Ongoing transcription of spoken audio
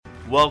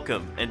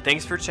Welcome, and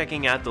thanks for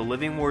checking out the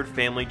Living Word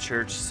Family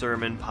Church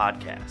Sermon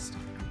Podcast.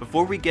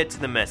 Before we get to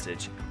the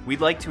message,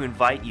 we'd like to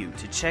invite you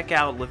to check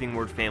out Living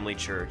Word Family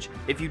Church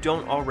if you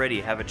don't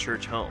already have a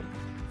church home.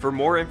 For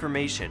more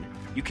information,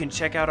 you can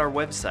check out our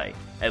website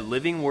at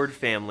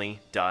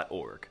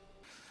livingwordfamily.org.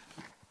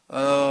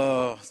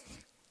 Oh,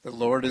 the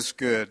Lord is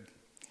good,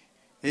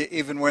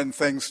 even when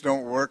things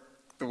don't work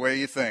the way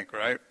you think,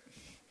 right?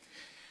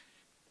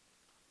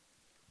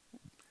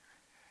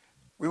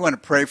 We want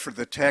to pray for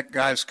the tech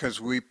guys because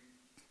we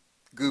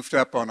goofed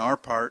up on our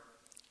part,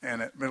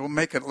 and it'll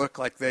make it look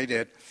like they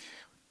did.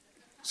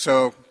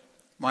 So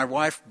my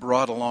wife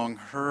brought along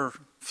her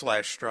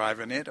flash drive,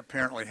 and it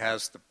apparently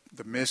has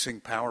the missing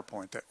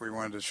PowerPoint that we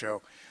wanted to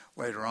show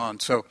later on.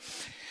 So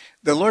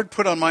the Lord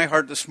put on my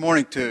heart this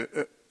morning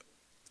to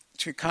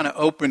kind of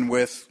open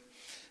with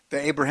the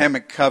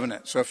Abrahamic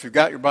covenant. So if you've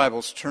got your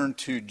Bibles, turn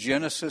to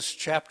Genesis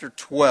chapter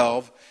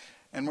 12,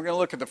 and we're going to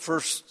look at the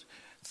first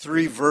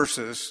 3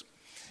 verses,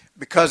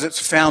 because it's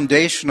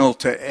foundational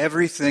to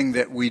everything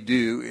that we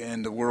do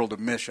in the world of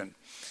mission.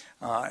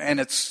 And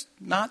it's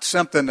not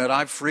something that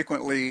I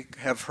frequently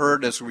have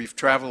heard as we've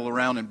traveled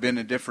around and been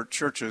in different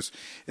churches.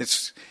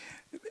 It's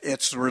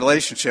the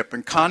relationship.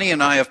 And Connie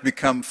and I have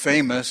become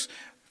famous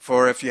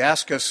for, if you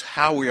ask us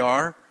how we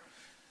are,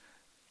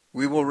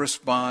 we will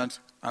respond,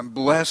 "I'm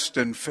blessed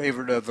and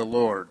favored of the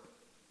Lord."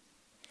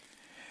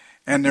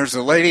 And there's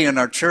a lady in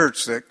our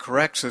church that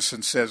corrects us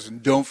and says,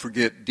 "And don't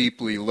forget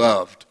deeply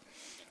loved."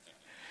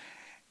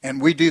 And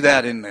we do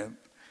that in the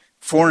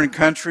foreign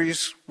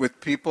countries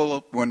with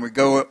people when we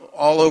go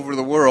all over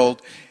the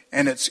world,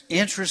 and it's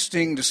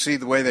interesting to see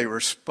the way they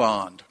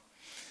respond.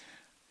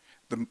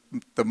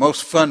 The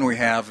most fun we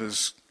have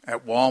is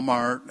at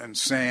Walmart and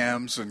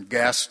Sam's and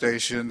gas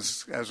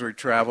stations as we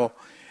travel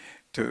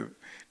to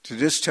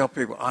just tell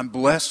people, "I'm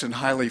blessed and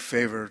highly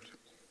favored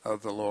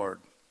of the Lord."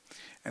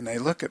 And they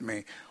look at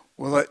me.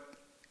 Well, it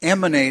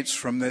emanates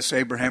from this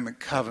Abrahamic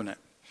covenant.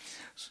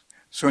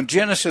 So in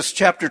Genesis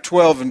chapter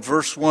 12 and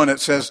verse 1 it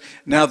says,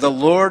 "Now the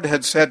Lord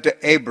had said to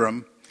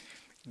Abram,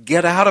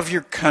 'Get out of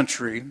your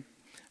country,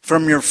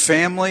 from your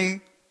family,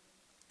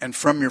 and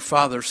from your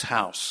father's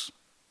house.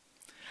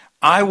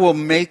 I will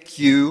make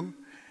you,'"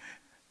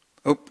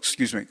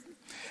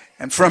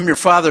 "and from your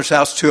father's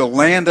house to a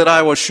land that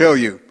I will show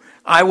you.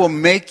 I will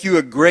make you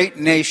a great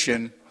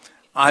nation.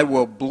 I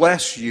will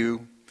bless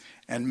you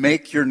and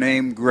make your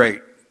name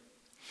great.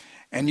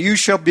 And you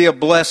shall be a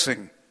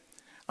blessing.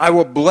 I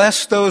will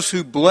bless those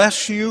who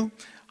bless you.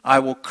 I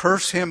will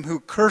curse him who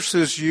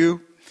curses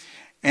you.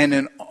 And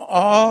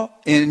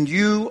in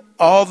you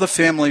all the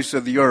families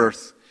of the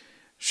earth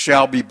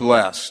shall be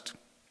blessed."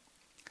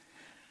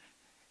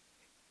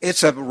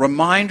 It's a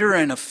reminder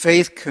and a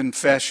faith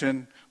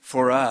confession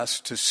for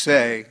us to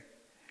say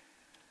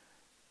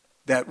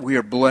that we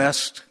are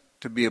blessed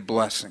to be a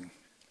blessing.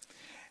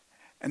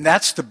 And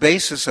that's the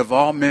basis of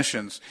all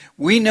missions.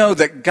 We know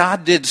that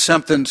God did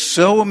something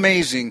so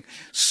amazing,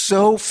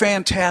 so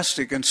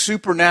fantastic and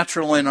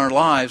supernatural in our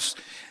lives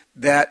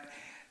that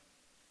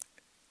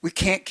we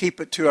can't keep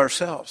it to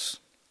ourselves.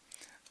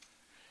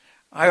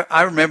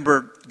 I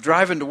remember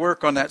driving to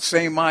work on that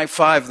same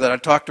I-5 that I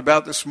talked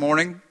about this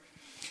morning,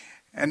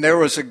 and there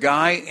was a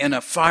guy in a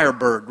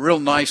Firebird,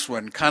 real nice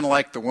one, kind of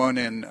like the one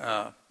in,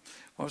 what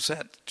was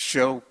that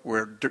show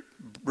where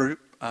Burt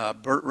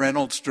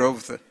Reynolds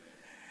drove the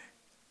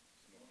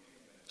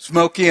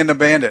Smokey and the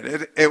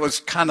Bandit. It was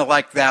kind of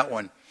like that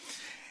one.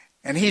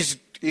 And he's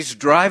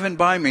driving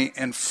by me,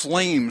 and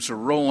flames are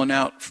rolling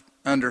out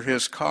under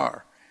his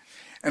car.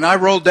 And I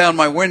rolled down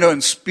my window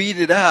and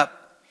speeded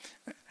up.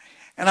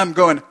 And I'm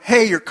going,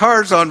 "Hey, your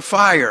car's on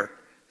fire."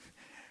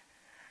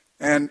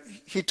 And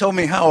he told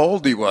me how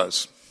old he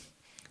was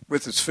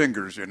with his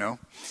fingers, you know.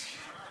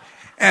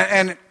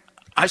 And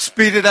I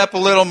speeded up a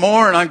little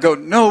more, and I go,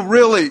 "No,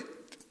 really,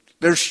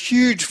 there's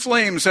huge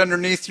flames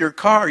underneath your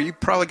car. You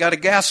probably got a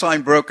gas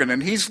line broken."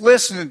 And he's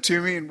listening to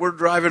me, and we're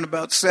driving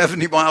about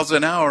 70 miles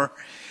an hour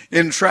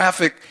in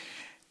traffic.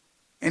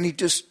 And he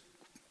just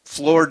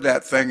floored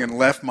that thing and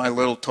left my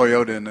little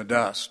Toyota in the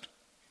dust.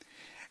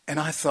 And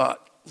I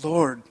thought,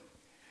 Lord,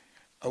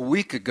 a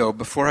week ago,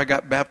 before I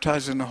got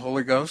baptized in the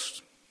Holy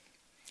Ghost,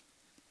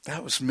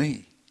 that was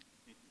me.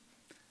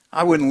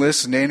 I wouldn't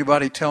listen to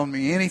anybody telling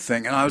me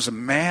anything, and I was a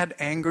mad,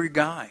 angry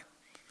guy.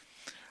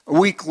 A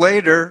week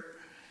later,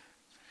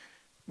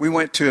 we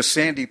went to a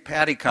Sandy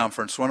Patty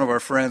conference. One of our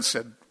friends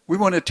said, "We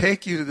want to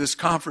take you to this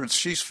conference.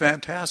 She's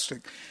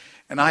fantastic."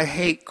 And I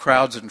hate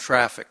crowds and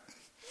traffic.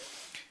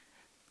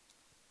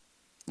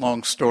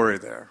 Long story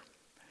there.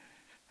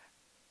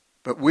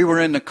 But we were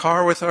in the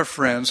car with our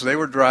friends. They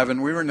were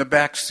driving. We were in the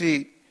back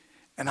seat.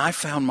 And I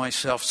found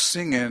myself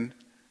singing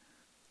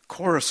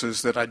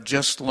choruses that I'd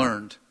just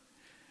learned,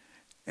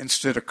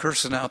 instead of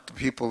cursing out the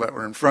people that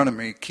were in front of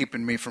me,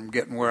 keeping me from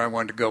getting where I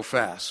wanted to go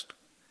fast.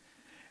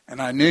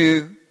 And I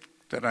knew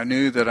that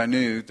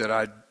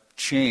I'd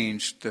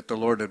changed, that the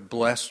Lord had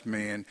blessed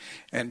me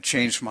and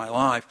changed my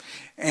life.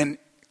 And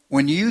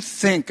when you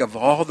think of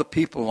all the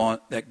people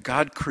that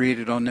God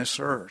created on this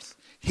earth,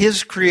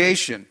 His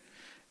creation,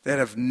 that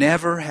have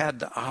never had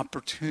the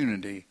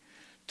opportunity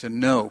to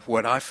know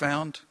what I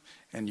found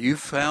and you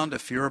found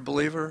if you're a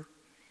believer,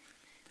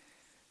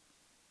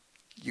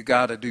 you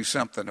got to do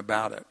something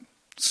about it.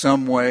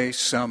 Some way,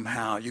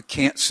 somehow. You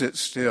can't sit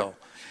still.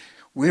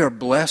 We are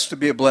blessed to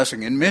be a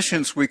blessing. In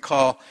missions, we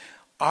call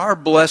our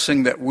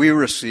blessing that we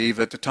receive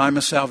at the time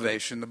of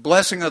salvation, the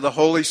blessing of the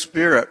Holy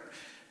Spirit,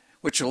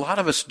 which a lot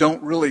of us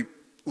don't really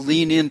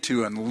lean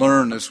into and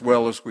learn as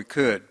well as we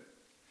could.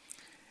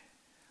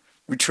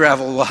 We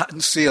travel a lot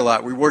and see a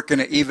lot. We work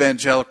in an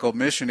evangelical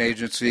mission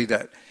agency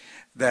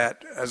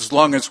that as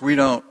long as we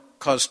don't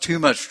cause too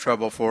much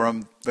trouble for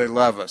them, they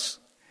love us.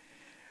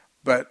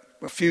 But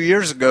a few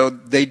years ago,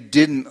 they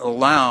didn't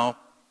allow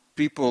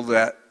people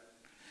that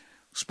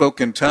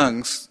spoke in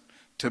tongues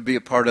to be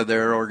a part of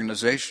their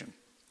organization.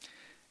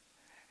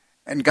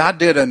 And God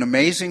did an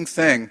amazing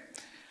thing.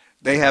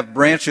 They have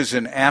branches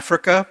in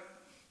Africa,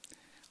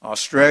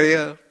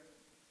 Australia,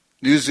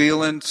 New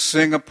Zealand,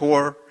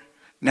 Singapore.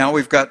 Now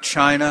we've got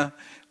China,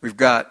 we've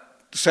got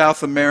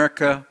South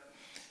America,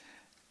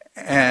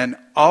 and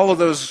all of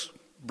those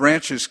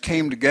branches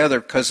came together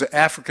because the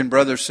African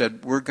brothers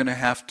said, we're going to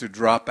have to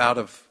drop out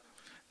of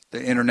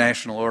the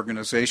international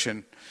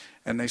organization.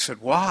 And they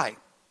said, why?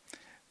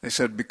 They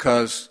said,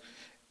 because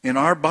in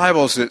our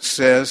Bibles it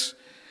says,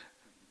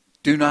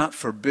 do not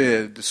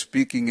forbid the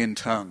speaking in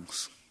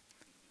tongues.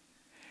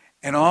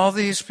 And all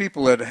these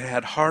people that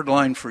had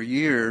hardline for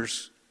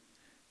years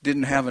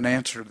didn't have an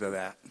answer to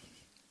that.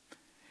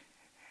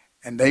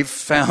 And they've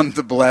found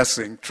the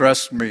blessing.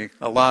 Trust me,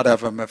 a lot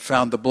of them have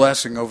found the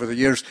blessing over the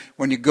years.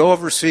 When you go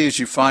overseas,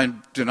 you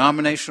find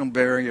denominational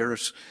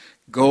barriers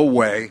go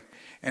away,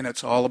 and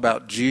it's all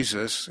about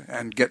Jesus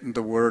and getting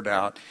the word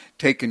out,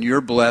 taking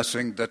your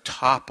blessing, the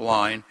top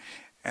line,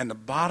 and the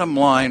bottom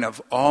line of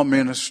all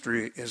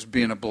ministry is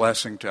being a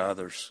blessing to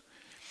others.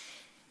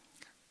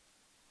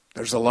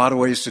 There's a lot of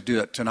ways to do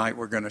it. Tonight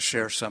we're going to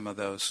share some of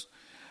those.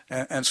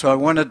 And so I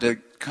wanted to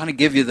kind of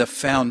give you the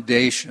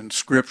foundation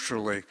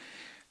scripturally.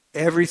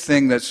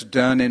 Everything that's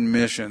done in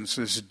missions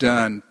is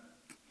done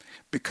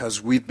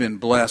because we've been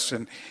blessed,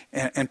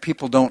 and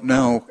people don't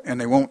know, and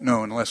they won't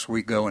know unless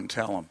we go and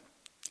tell them.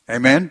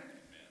 Amen?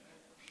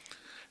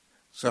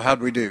 So how'd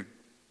we do?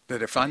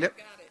 Did I find it?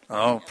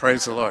 Oh,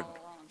 praise the Lord.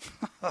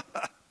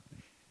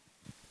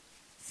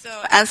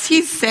 So as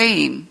he's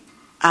saying,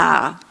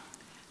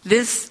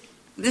 this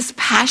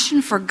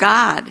passion for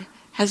God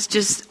has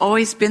just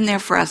always been there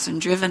for us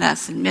and driven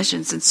us in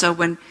missions. And so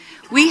when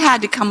we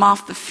had to come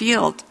off the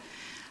field,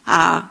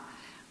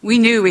 we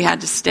knew we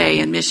had to stay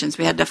in missions.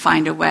 We had to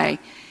find a way.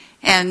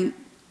 And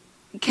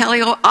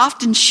Kelly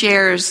often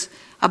shares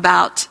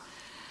about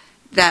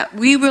that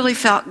we really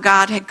felt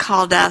God had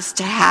called us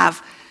to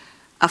have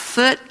a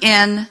foot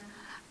in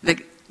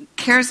the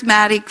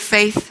charismatic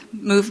faith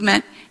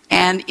movement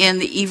and in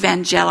the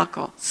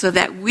evangelical, so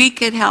that we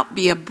could help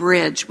be a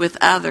bridge with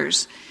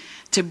others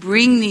to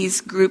bring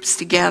these groups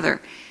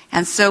together.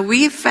 And so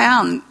we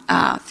found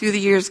through the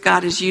years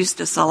God has used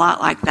us a lot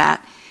like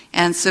that.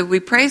 And so we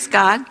praise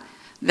God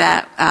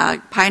that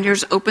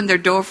Pioneers opened their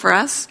door for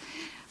us.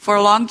 For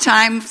a long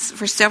time,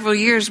 for several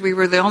years, we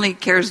were the only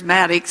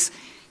charismatics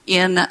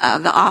in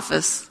the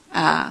office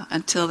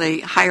until they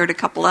hired a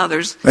couple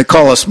others. They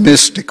call us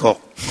mystical.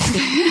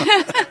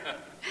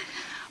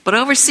 But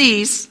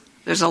overseas,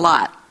 there's a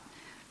lot,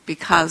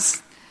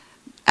 because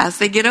as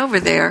they get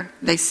over there,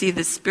 they see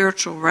the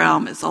spiritual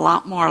realm is a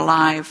lot more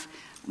alive,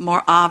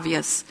 more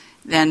obvious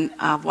than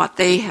what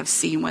they have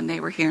seen when they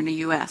were here in the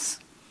U.S.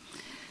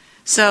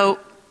 So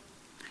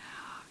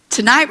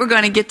tonight we're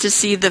going to get to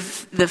see the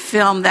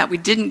film that we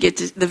didn't get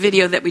to, the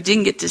video that we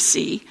didn't get to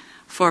see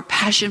for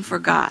Passion for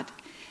God,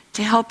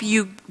 to help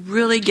you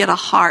really get a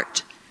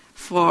heart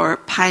for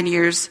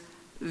Pioneers'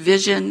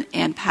 vision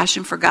and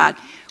passion for God.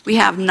 We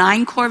have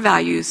 9 core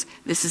values.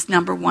 This is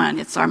number 1.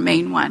 It's our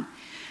main one.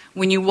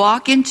 When you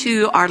walk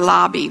into our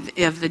lobby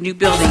of the new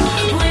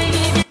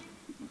building,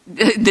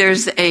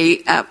 there's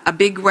a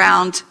big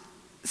round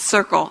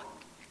circle,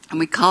 and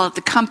we call it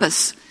the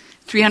compass,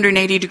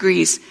 380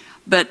 degrees.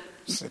 But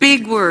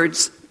big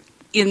words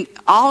in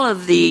all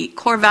of the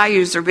core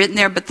values are written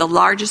there, but the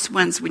largest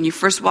ones when you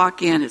first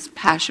walk in is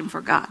passion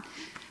for God,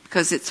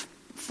 because it's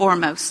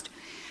foremost.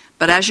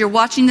 But as you're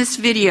watching this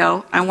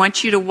video, I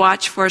want you to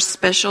watch for a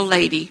special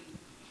lady.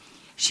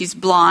 She's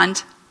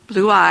blonde,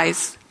 blue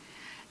eyes.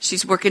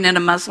 She's working in a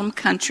Muslim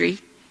country.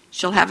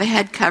 She'll have a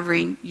head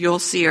covering. You'll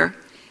see her.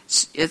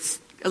 It's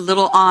a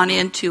little on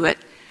into it.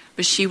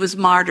 But she was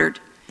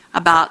martyred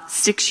about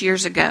 6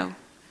 years ago.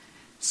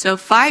 So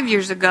 5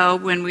 years ago,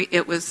 when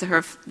it was the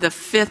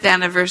 5th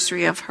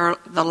anniversary of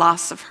the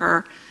loss of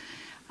her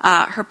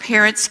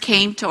parents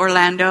came to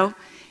Orlando,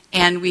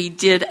 and we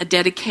did a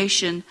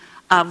dedication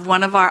of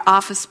one of our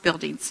office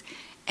buildings,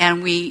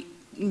 and we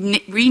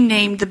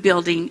renamed the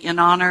building in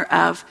honor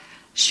of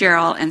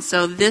Cheryl. And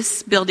so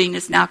this building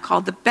is now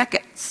called the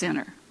Beckett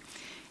Center.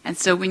 And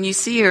so when you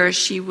see her,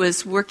 she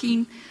was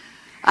working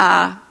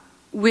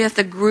with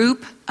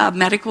a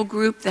medical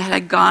group that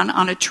had gone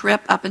on a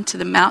trip up into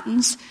the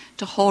mountains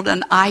to hold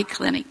an eye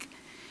clinic.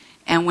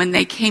 And when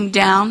they came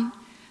down,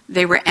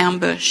 they were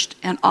ambushed,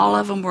 and all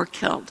of them were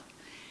killed,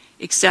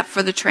 except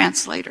for the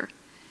translator.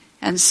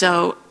 And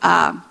so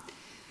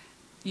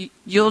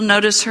you'll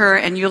notice her,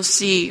 and you'll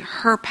see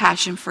her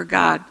passion for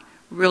God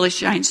really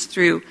shines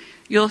through.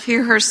 You'll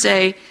hear her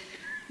say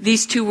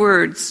these two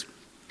words,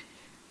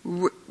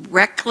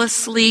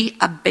 recklessly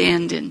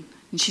abandoned.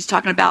 And she's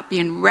talking about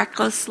being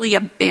recklessly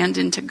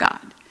abandoned to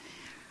God.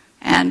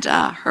 And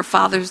her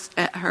father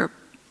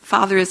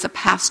is a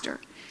pastor.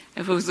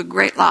 It was a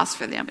great loss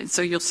for them. And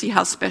so you'll see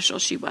how special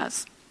she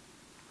was.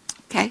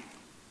 Okay?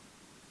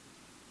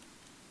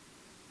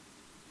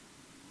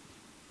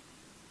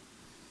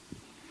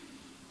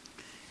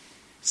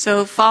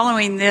 So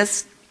following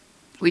this,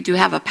 we do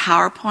have a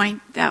PowerPoint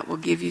that will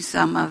give you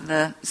some of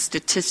the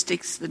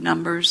statistics, the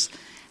numbers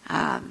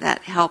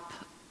that help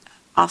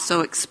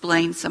also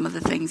explain some of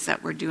the things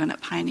that we're doing at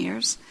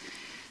Pioneers.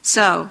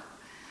 So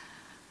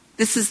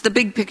this is the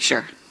big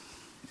picture.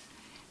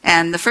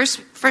 And the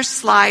first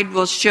slide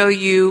will show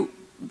you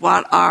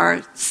what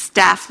our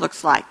staff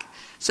looks like.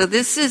 So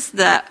this is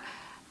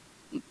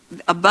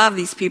above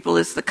these people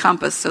is the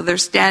compass. So they're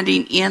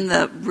standing in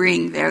the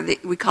ring there.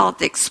 We call it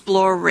the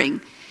Explore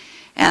Ring.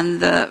 And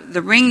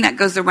the ring that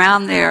goes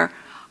around there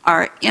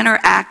are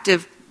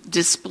interactive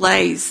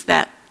displays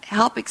that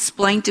help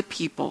explain to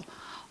people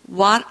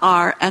what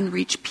are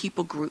unreached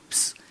people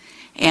groups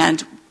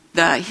and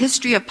the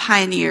history of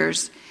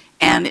Pioneers,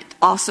 and it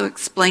also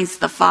explains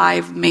the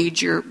 5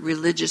 major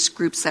religious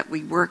groups that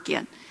we work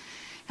in.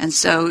 And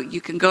so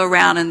you can go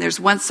around, and there's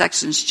one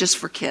section that's just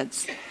for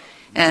kids,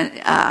 and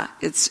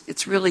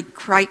it's really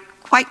quite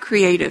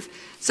creative.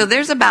 So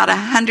there's about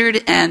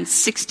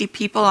 160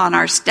 people on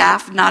our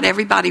staff. Not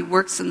everybody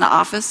works in the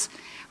office.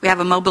 We have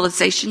a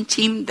mobilization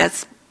team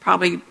that's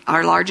probably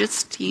our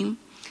largest team.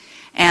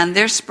 And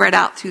they're spread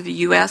out through the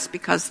U.S.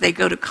 because they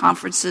go to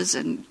conferences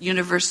and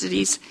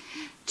universities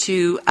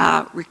to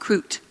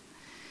recruit.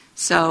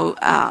 So,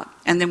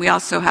 and then we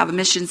also have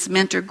missions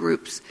mentor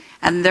groups.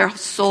 And their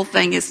sole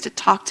thing is to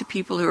talk to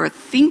people who are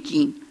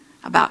thinking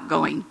about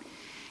going.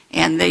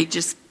 And they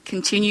just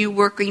continue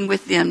working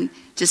with them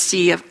to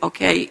see if,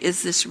 okay,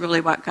 is this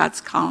really what God's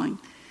calling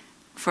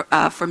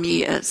for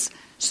me is.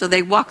 So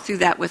they walk through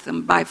that with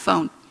them by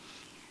phone.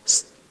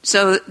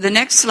 So the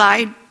next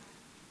slide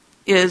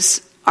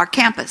is our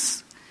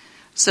campus.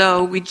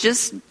 So we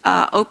just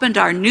opened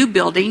our new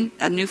building,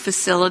 a new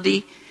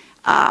facility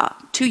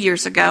 2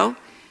 years ago.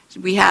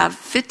 We have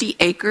 50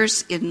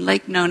 acres in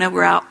Lake Nona.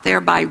 We're out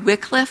there by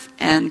Wycliffe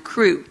and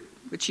Crew,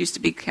 which used to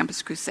be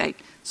Campus Crusade.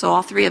 So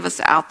all 3 of us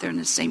are out there in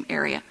the same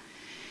area.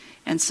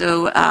 And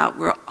so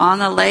we're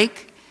on a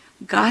lake.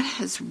 God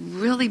has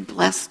really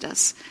blessed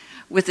us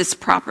with this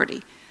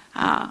property.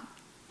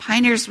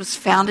 Pioneers was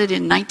founded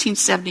in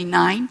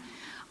 1979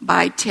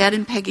 by Ted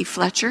and Peggy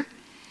Fletcher.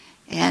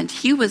 And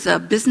he was a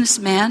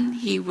businessman.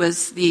 He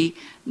was the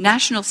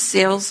national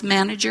sales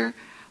manager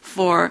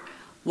for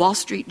Wall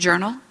Street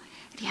Journal.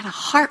 And he had a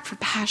heart for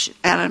passion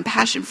and a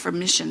passion for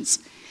missions.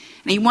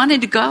 And he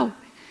wanted to go.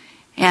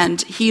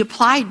 And he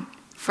applied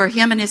for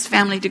him and his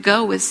family to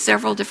go with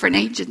several different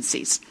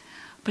agencies.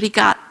 But he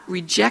got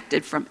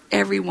rejected from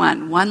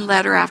everyone. One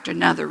letter after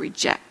another,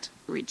 reject.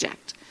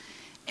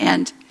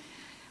 And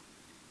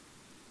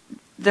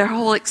their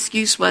whole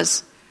excuse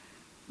was,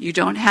 you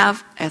don't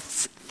have a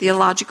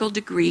theological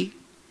degree.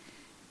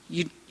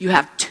 You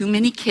have too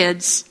many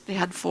kids. They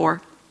had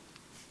 4.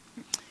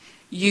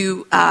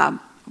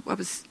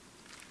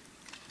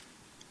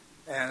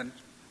 And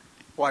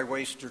why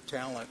waste your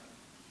talent?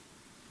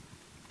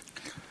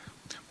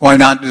 Why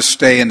not just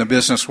stay in the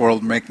business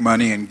world, make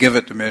money, and give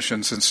it to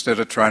missions instead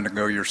of trying to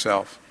go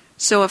yourself?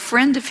 So a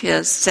friend of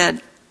his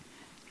said,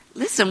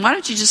 listen, why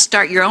don't you just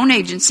start your own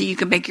agency? You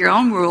can make your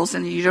own rules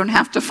and you don't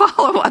have to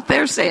follow what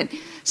they're saying.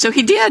 So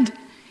he did.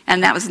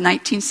 And that was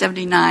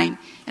 1979.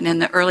 And in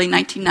the early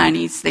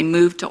 1990s, they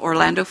moved to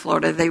Orlando,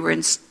 Florida. They were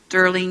in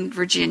Sterling,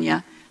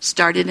 Virginia,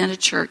 started in a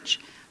church,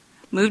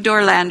 moved to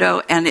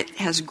Orlando, and it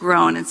has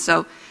grown. And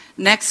so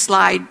next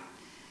slide.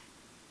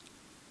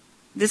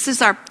 This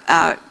is our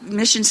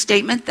mission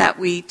statement that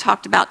we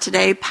talked about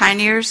today.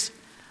 Pioneers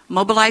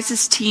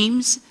mobilizes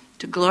teams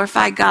to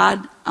glorify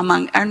God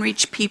among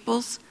unreached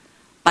peoples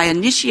by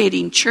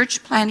initiating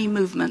church planting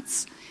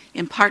movements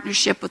in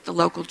partnership with the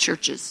local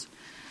churches.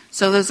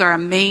 So those are our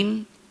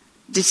main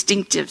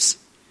distinctives.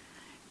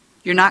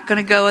 You're not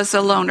going to go as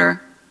a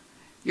loner.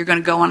 You're going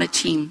to go on a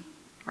team,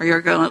 or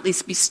you're going to at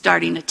least be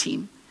starting a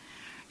team.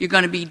 You're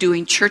going to be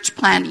doing church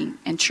planting,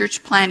 and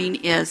church planting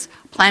is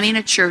planting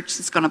a church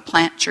that's going to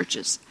plant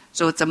churches.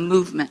 So it's a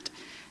movement,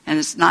 and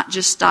it's not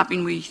just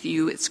stopping with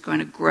you, it's going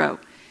to grow.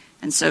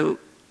 And so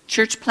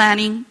church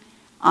planting,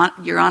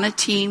 you're on a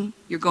team,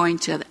 you're going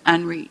to the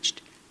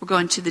unreached. We're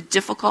going to the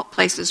difficult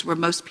places where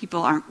most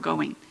people aren't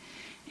going.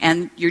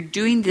 And you're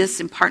doing this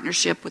in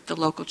partnership with the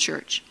local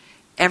church.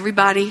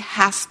 Everybody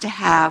has to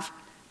have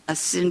a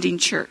sending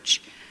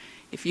church.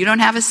 If you don't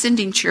have a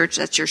sending church,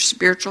 that's your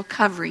spiritual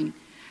covering,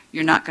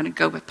 you're not going to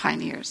go with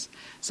Pioneers.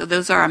 So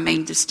those are our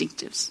main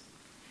distinctives.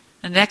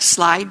 The next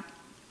slide.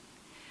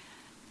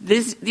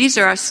 These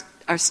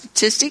are our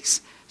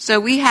statistics. So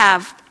we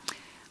have,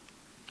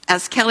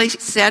 as Kelly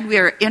said, we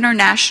are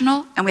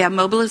international, and we have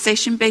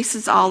mobilization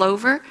bases all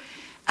over.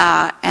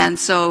 And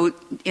so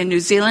in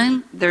New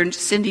Zealand, they're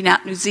sending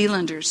out New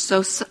Zealanders.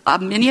 So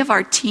many of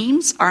our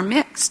teams are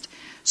mixed.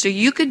 So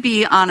you could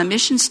be on a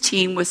missions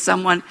team with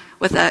someone,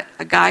 with a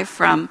guy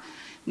from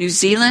New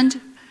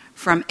Zealand,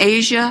 from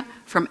Asia,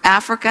 from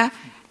Africa,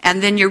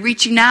 and then you're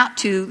reaching out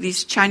to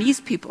these Chinese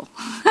people.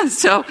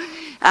 So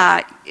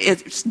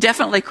it's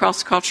definitely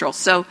cross-cultural.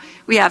 So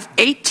we have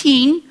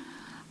 18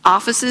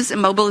 offices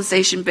and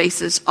mobilization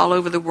bases all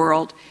over the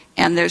world,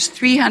 and there's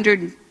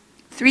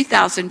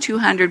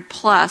 3,200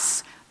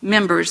 plus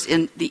members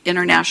in the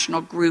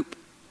international group.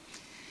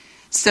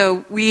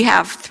 So we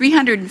have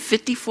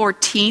 354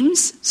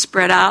 teams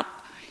spread out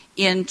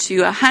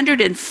into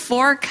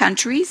 104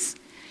 countries.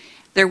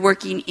 They're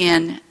working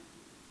in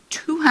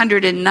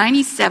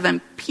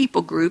 297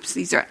 people groups.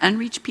 These are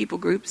unreached people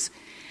groups.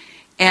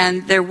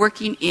 And they're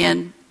working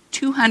in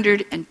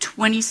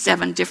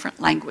 227 different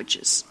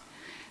languages.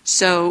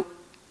 So,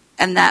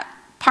 and that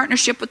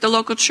partnership with the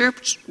local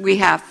church, we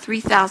have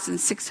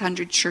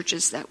 3,600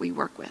 churches that we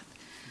work with.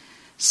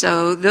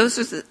 So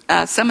those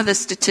are some of the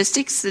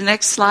statistics. The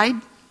next slide.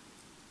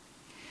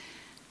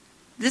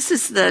 This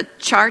is the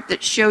chart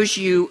that shows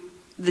you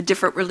the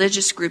different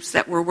religious groups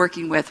that we're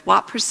working with.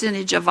 What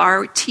percentage of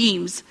our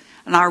teams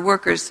and our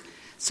workers.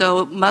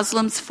 So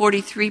Muslims,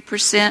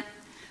 43%.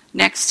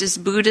 Next is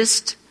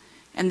Buddhist.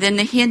 And then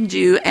the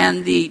Hindu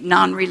and the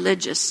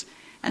non-religious.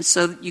 And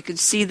so you can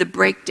see the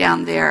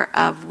breakdown there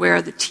of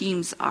where the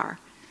teams are.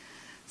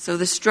 So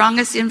the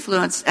strongest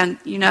influence, and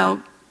you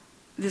know,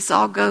 this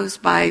all goes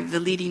by the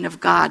leading of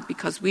God,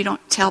 because we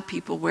don't tell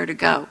people where to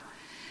go.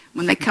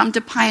 When they come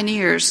to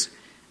Pioneers,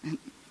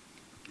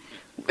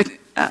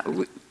 that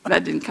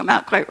didn't come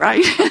out quite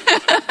right.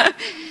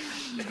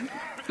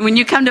 When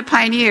you come to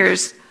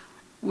Pioneers,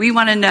 we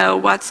want to know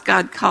what's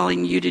God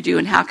calling you to do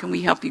and how can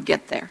we help you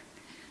get there.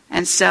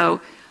 And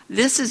so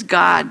this is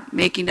God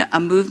making a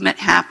movement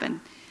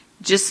happen.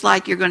 Just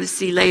like you're going to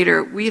see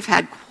later, we've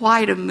had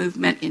quite a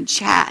movement in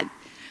Chad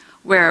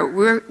where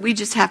we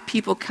just have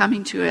people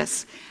coming to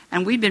us.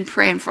 And we've been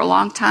praying for a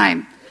long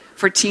time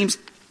for teams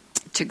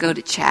to go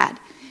to Chad.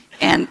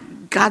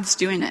 And God's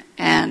doing it.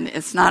 And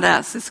it's not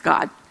us, it's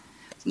God.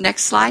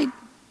 Next slide.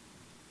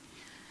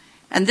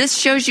 And this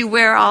shows you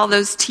where all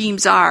those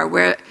teams are,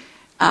 where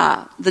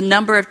the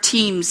number of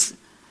teams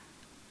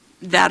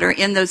that are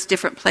in those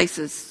different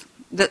places,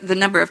 the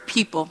number of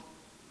people.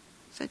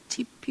 Is that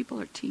people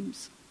or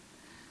teams?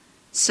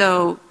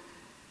 So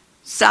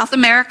South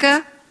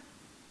America,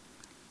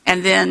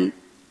 and then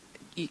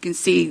you can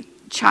see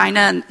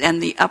China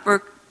and the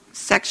upper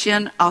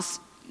section,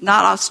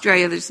 not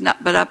Australia,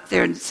 but up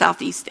there in the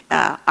Southeast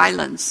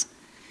Islands,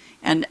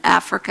 and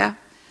Africa.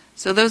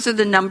 So those are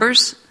the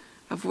numbers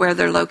of where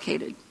they're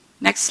located.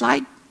 Next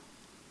slide.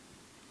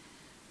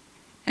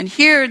 And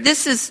here,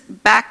 this is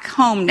back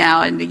home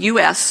now in the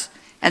U.S.,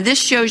 and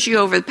this shows you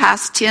over the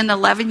past 10,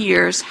 11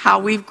 years how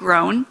we've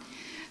grown.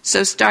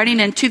 So starting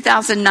in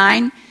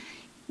 2009,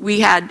 we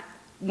had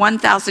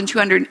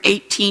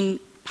 1,218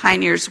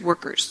 Pioneers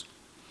workers.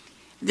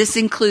 This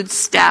includes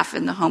staff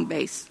in the home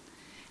base.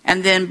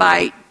 And then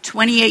by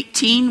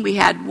 2018, we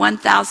had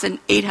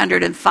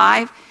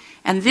 1,805.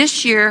 And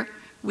this year,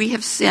 we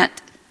have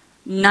sent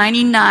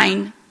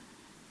 99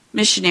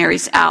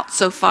 missionaries out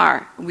so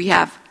far. We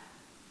have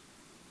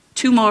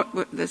 2 more,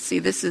 let's see,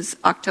 this is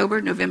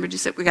October, November,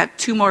 December. We got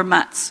 2 more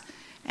months.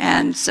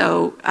 And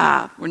so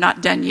we're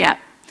not done yet.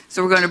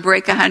 So we're going to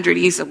break 100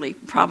 easily,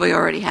 probably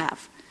already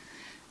have.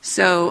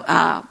 So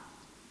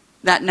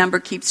that number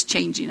keeps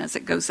changing as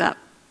it goes up.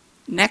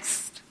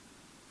 Next.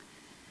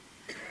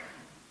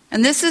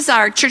 And this is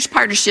our church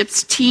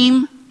partnerships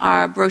team,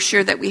 our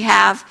brochure that we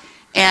have.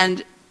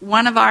 And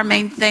one of our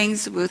main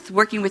things with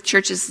working with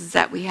churches is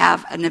that we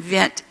have an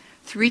event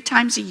 3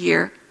 times a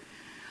year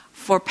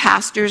for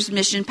pastors,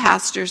 mission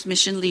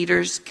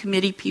leaders,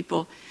 committee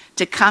people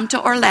to come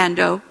to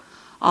Orlando.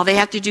 All they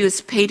have to do is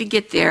pay to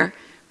get there.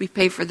 We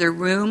pay for their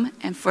room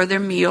and for their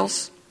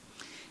meals.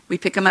 We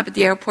pick them up at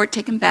the airport,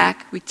 take them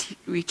back.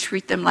 We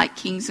treat them like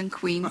kings and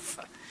queens.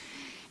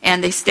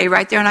 And they stay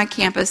right there on our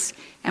campus.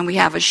 And we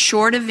have a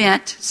short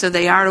event so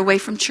they aren't away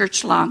from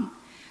church long.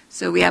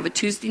 So we have a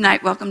Tuesday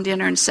night welcome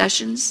dinner and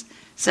sessions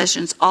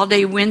all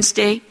day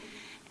Wednesday,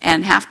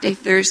 and half day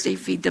Thursday,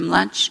 feed them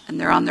lunch, and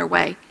they're on their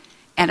way.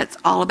 And it's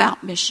all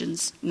about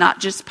missions, not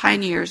just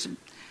Pioneers.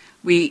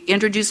 We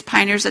introduce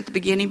Pioneers at the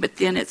beginning, but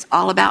then it's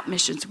all about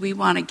missions. We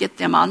want to get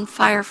them on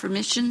fire for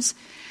missions.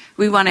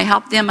 We want to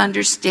help them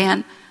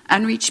understand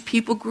unreached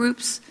people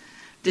groups,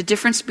 the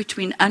difference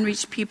between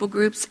unreached people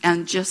groups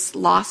and just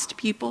lost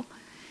people.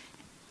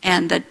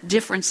 And the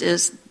difference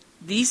is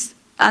these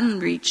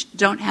unreached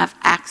don't have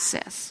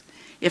access.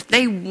 If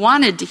they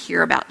wanted to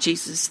hear about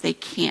Jesus, they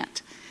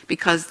can't,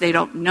 because they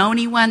don't know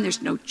anyone.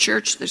 There's no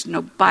church. There's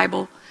no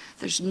Bible.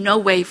 There's no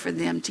way for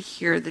them to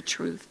hear the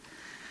truth.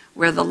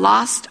 Where the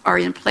lost are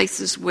in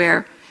places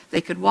where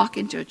they could walk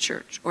into a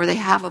church, or they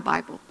have a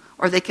Bible,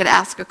 or they could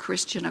ask a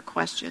Christian a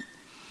question.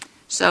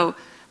 So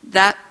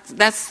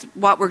that's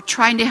what we're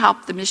trying to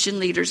help the mission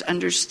leaders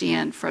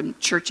understand from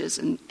churches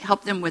and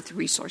help them with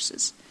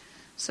resources.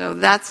 So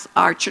that's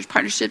our church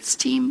partnerships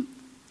team.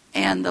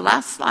 And the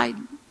last slide,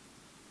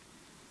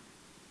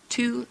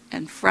 to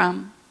and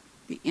from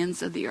the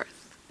ends of the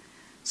earth.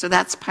 So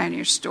that's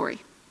Pioneer Story.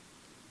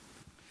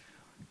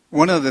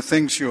 One of the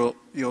things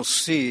you'll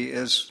see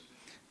is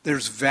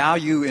there's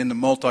value in the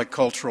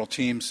multicultural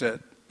teams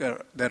that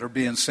are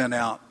being sent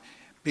out,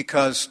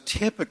 because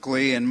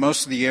typically in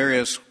most of the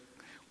areas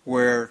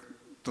where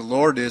the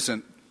Lord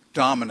isn't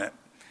dominant,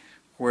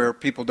 where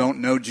people don't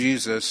know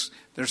Jesus,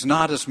 there's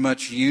not as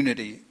much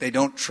unity. They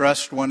don't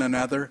trust one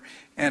another,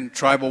 and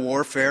tribal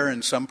warfare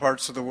in some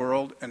parts of the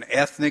world, and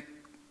ethnic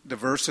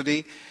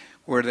diversity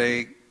where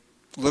they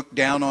look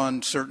down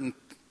on certain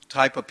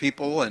type of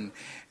people and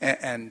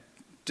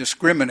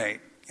discriminate.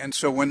 And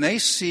so when they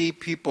see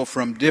people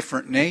from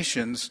different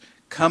nations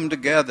come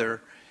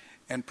together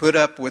and put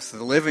up with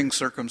the living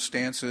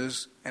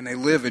circumstances and they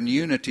live in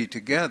unity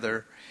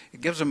together,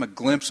 it gives them a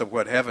glimpse of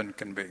what heaven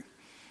can be.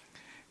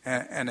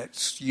 And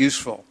it's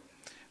useful.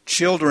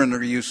 Children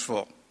are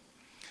useful.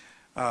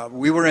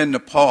 We were in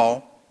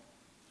Nepal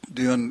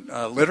doing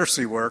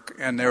literacy work,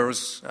 and there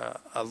was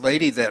a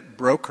lady that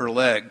broke her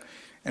leg,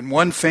 and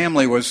one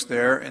family was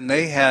there, and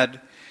they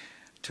had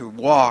to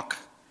walk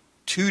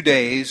 2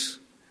 days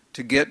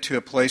to get to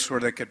a place where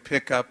they could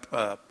pick up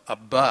a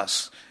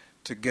bus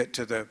to get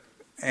to the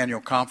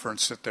annual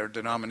conference that their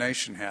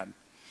denomination had.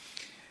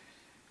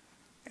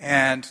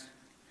 And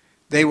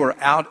they were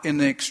out in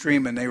the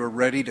extreme, and they were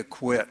ready to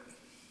quit.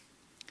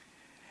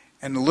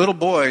 And the little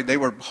boy, they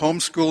were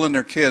homeschooling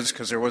their kids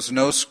because there was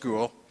no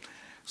school.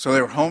 So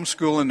they were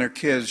homeschooling their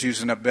kids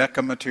using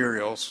Abeka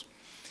materials.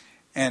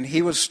 And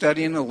he was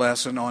studying a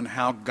lesson on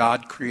how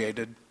God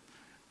created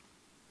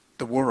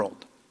the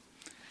world.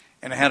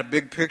 And it had a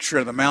big picture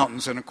of the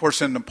mountains. And of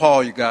course in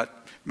Nepal you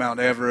got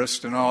Mount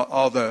Everest and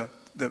all the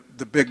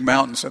big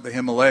mountains of the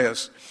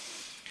Himalayas.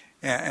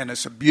 And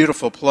it's a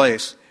beautiful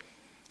place.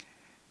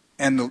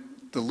 And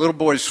the little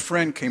boy's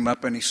friend came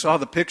up and he saw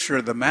the picture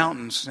of the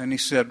mountains and he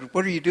said,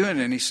 "What are you doing?"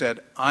 And he said,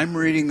 "I'm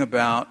reading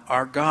about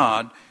our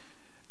God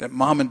that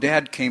Mom and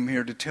Dad came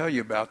here to tell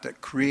you about,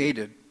 that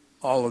created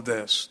all of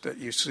this that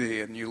you see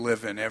and you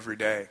live in every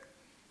day."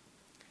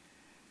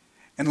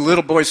 And the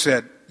little boy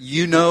said,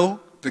 "You know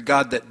the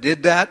God that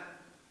did that?"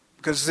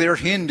 Because they're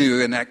Hindu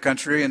in that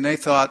country and they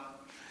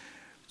thought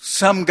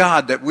some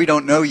God that we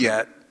don't know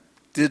yet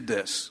did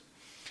this.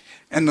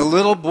 And the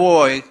little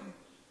boy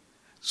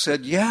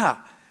said, "Yeah.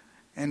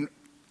 And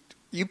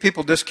you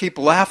people just keep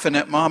laughing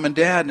at Mom and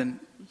Dad, and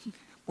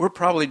we're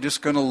probably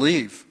just going to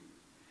leave."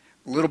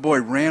 The little boy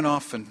ran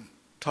off and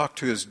talked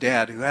to his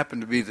dad, who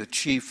happened to be the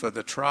chief of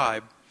the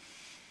tribe.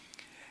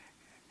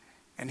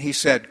 And he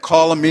said,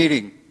 "Call a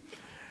meeting."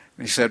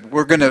 And he said,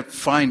 "We're going to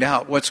find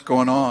out what's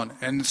going on."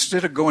 And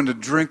instead of going to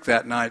drink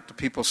that night, the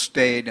people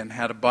stayed and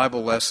had a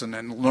Bible lesson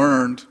and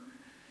learned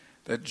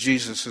that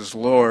Jesus is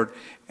Lord,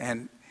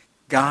 and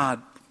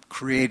God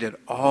created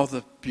all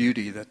the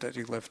beauty that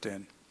he lived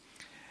in,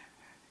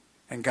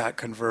 and got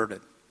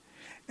converted.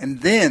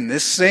 And then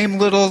this same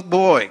little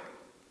boy,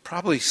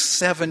 probably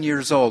 7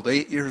 years old,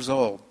 8 years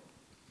old,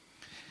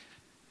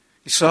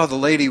 he saw the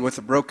lady with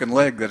the broken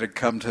leg that had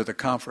come to the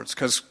conference.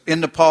 Because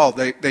in Nepal,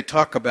 they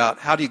talk about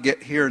how do you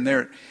get here and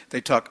there. They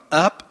talk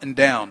up and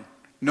down.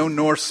 No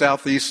north,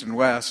 south, east, and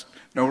west.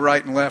 No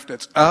right and left.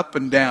 It's up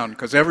and down.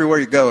 Because everywhere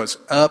you go is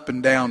up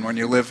and down when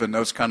you live in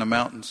those kind of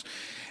mountains.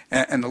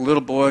 And the little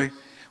boy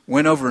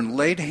went over and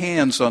laid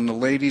hands on the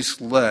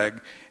lady's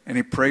leg, and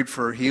he prayed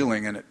for her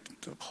healing, and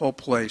the whole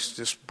place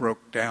just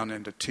broke down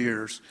into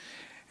tears.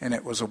 And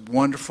it was a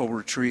wonderful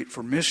retreat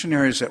for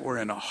missionaries that were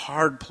in a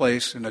hard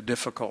place in a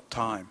difficult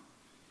time.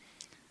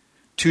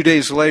 2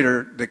 days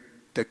later,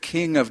 the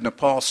king of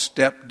Nepal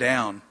stepped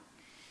down,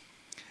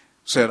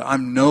 said,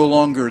 "I'm no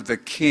longer the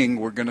king.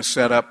 We're going to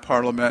set up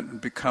parliament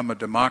and become a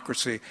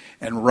democracy."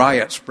 And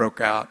riots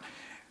broke out.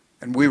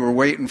 And we were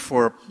waiting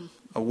for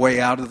a way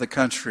out of the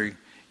country,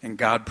 and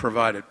God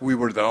provided. We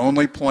were the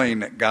only plane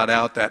that got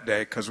out that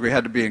day because we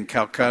had to be in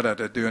Calcutta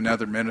to do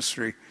another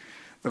ministry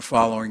the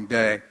following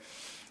day.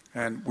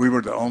 And we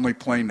were the only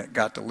plane that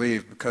got to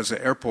leave because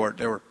the airport,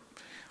 there were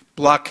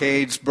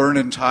blockades,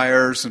 burning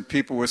tires, and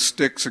people with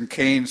sticks and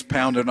canes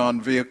pounding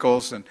on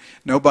vehicles, and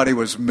nobody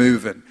was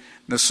moving.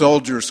 The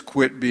soldiers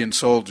quit being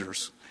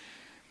soldiers.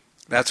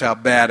 That's how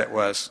bad it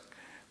was.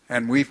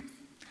 And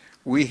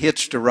we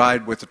hitched a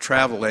ride with a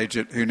travel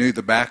agent who knew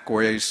the back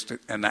ways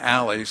and the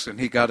alleys,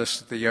 and he got us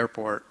to the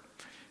airport,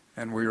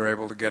 and we were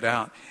able to get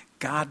out.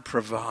 God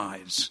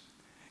provides.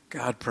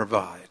 God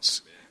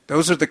provides.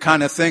 Those are the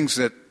kind of things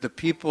that the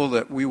people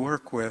that we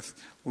work with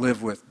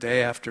live with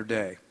day after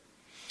day.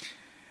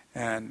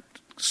 And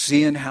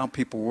seeing how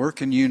people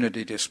work in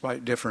unity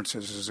despite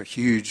differences is a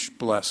huge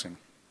blessing.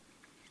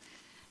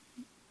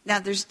 Now,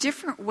 there's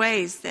different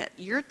ways that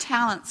your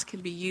talents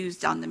can be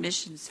used on the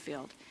missions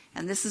field.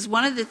 And this is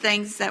one of the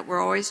things that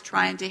we're always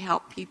trying to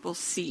help people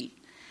see.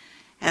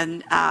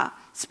 And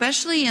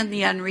especially in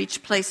the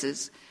unreached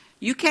places,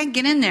 You can't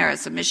get in there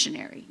as a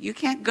missionary. You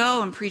can't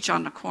go and preach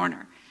on the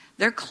corner.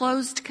 They're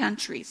closed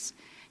countries.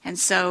 And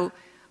so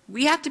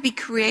we have to be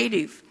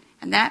creative.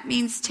 And that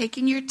means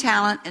taking your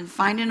talent and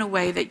finding a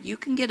way that you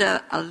can get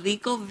a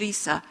legal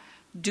visa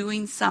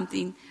doing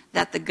something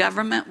that the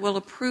government will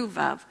approve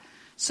of,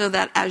 so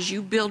that as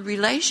you build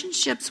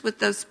relationships with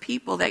those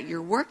people that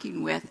you're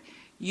working with,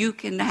 you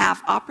can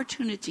have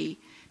opportunity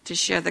to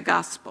share the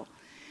gospel.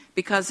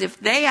 Because if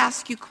they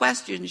ask you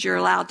questions, you're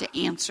allowed to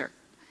answer.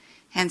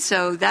 And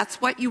so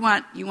that's what you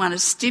want. You want to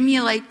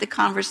stimulate the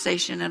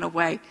conversation in a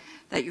way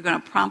that you're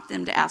going to prompt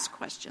them to ask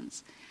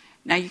questions.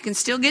 Now, you can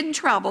still get in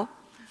trouble,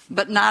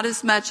 but not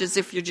as much as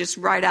if you're just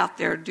right out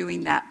there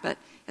doing that. But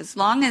as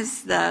long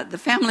as the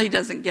family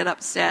doesn't get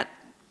upset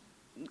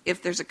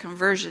if there's a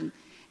conversion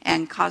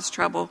and cause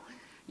trouble,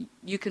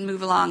 you can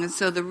move along. And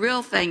so the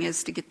real thing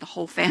is to get the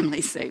whole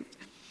family saved.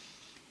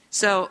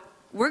 So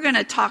we're going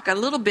to talk a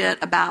little bit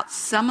about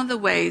some of the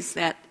ways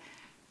that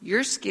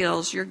your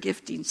skills, your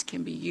giftings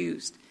can be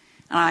used.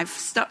 And I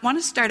want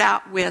to start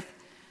out with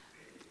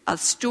a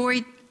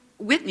story,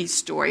 Whitney's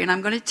story. And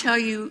I'm going to tell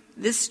you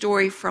this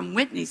story from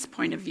Whitney's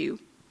point of view.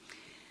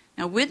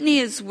 Now, Whitney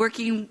is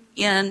working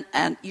in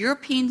a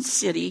European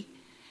city,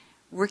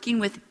 working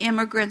with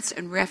immigrants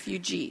and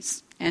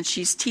refugees. And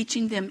she's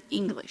teaching them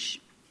English.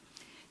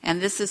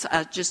 And this is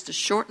just a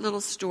short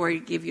little story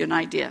to give you an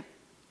idea.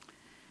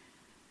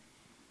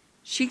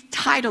 She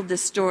titled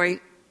this story,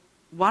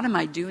 "What Am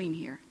I Doing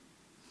Here?"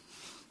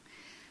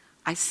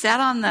 I sat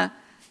on the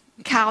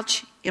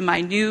couch in my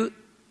new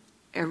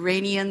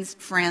Iranian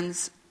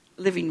friend's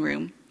living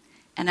room,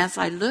 and as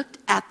I looked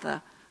at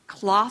the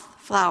cloth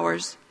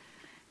flowers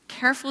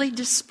carefully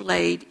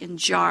displayed in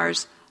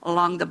jars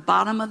along the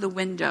bottom of the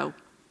window,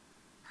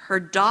 her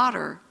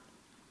daughter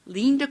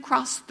leaned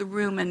across the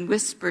room and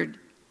whispered,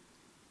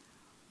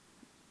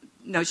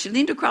 she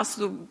leaned across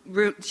the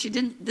room,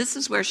 this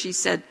is where she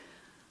said,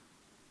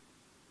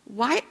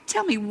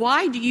 tell me,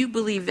 why do you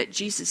believe that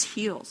Jesus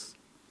heals?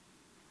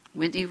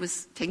 Whitney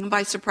was taken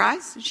by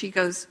surprise. She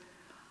goes,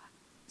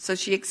 so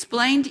she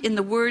explained in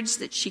the words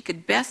that she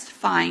could best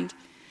find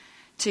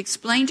to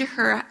explain to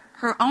her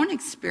own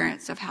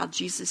experience of how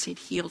Jesus had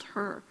healed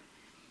her.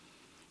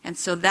 And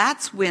so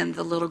that's when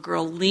the little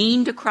girl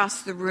leaned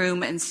across the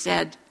room and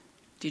said,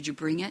 "Did you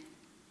bring it?"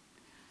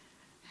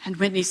 And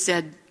Whitney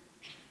said,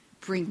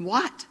 "Bring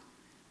what?"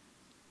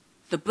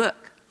 "The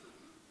book."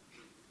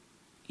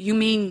 "You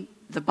mean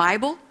the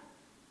Bible?"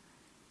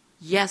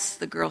 "Yes,"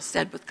 the girl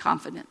said with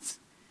confidence.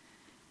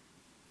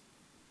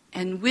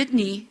 And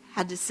Whitney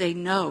had to say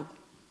no,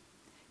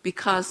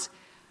 because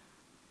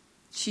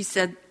she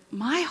said,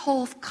 my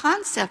whole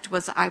concept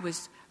was I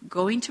was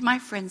going to my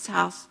friend's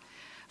house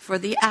for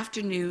the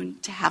afternoon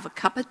to have a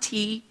cup of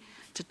tea,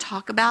 to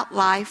talk about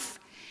life,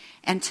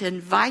 and to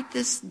invite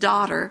this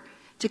daughter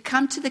to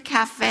come to the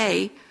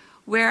cafe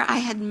where I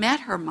had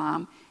met her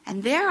mom.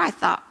 And there I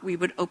thought we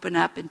would open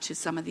up into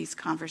some of these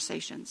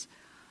conversations.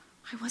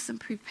 I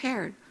wasn't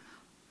prepared.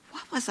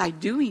 What was I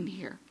doing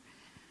here?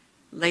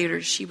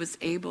 Later, she was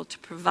able to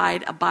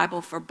provide a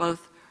Bible for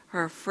both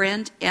her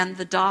friend and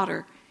the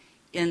daughter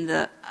in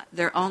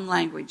their own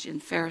language, in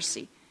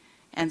Farsi.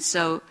 And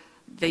so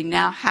they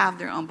now have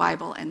their own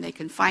Bible, and they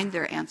can find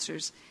their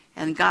answers.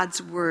 And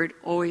God's word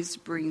always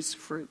brings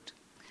fruit.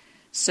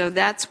 So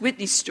that's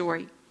Whitney's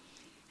story.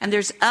 And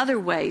there's other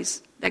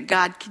ways that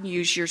God can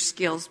use your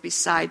skills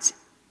besides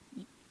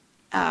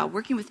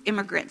working with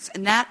immigrants.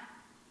 And that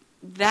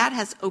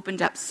has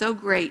opened up so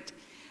great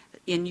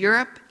in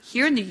Europe,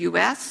 here in the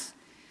U.S.,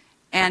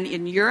 and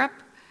in Europe,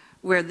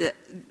 where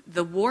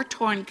the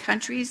war-torn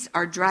countries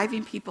are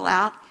driving people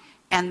out.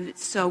 And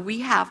so we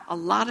have a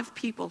lot of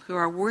people who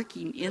are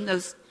working in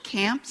those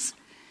camps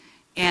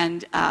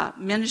and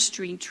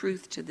ministering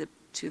truth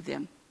to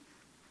them.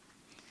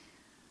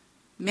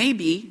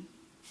 Maybe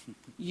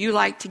you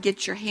like to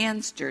get your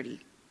hands dirty.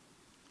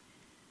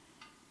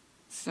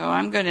 So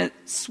I'm going to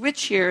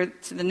switch here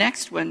to the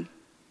next one.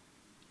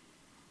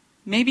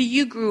 Maybe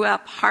you grew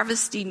up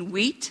harvesting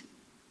wheat,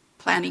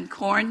 planting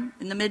corn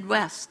in the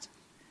Midwest.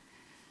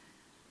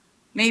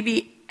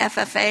 Maybe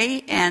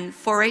FFA and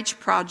 4-H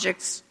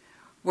projects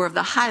were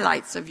the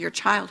highlights of your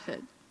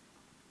childhood.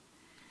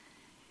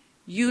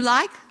 You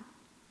love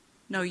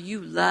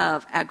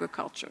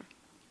agriculture.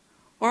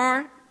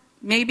 Or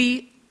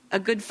maybe a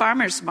good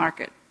farmer's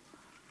market.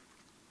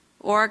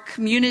 Or a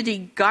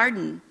community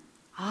garden.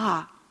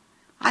 I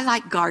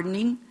like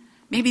gardening.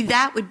 Maybe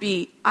that would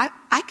be,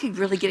 I could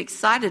really get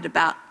excited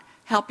about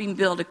helping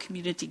build a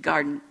community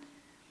garden.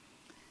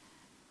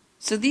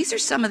 So these are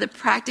some of the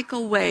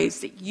practical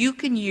ways that you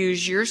can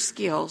use your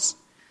skills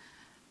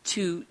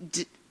to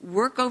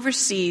work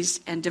overseas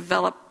and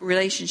develop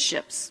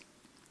relationships.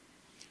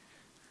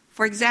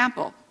 For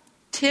example,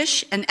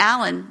 Tish and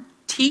Alan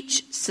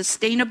teach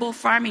sustainable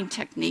farming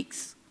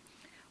techniques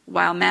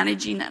while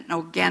managing an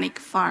organic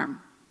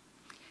farm.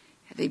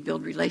 They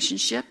build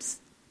relationships,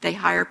 they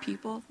hire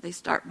people, they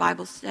start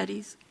Bible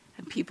studies,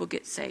 and people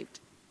get saved.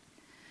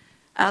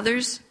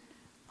 Others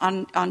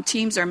on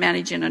teams are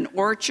managing an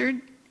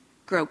orchard,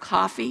 grow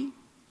coffee,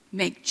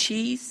 make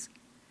cheese.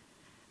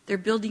 They're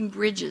building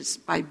bridges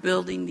by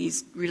building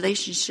these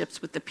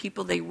relationships with the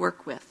people they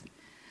work with.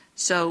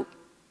 So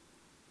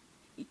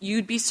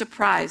you'd be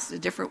surprised the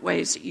different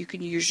ways that you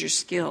can use your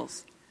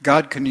skills.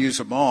 God can use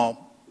them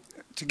all.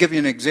 To give you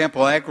an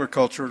example,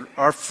 agriculture,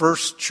 our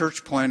first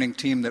church planting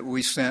team that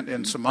we sent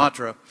in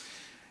Sumatra,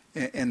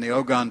 in the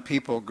Ogan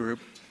people group,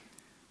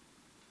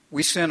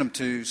 we sent them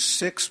to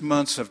 6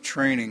 months of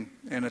training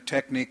in a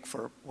technique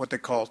for what they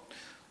call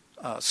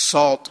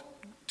SALT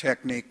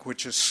technique,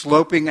 which is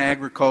sloping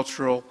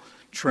agricultural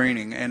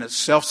training, and it's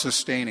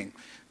self-sustaining.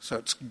 So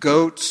it's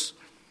goats,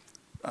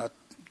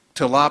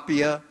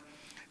 tilapia,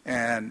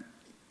 and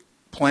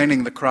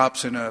planting the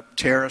crops in a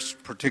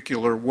terraced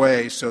particular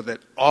way so that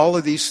all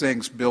of these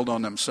things build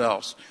on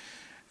themselves.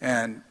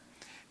 And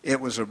it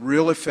was a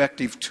real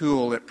effective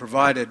tool. It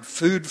provided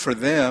food for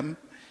them,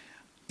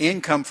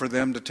 income for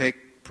them to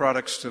take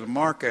products to the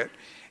market,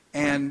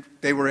 and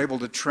they were able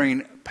to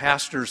train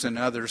pastors and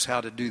others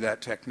how to do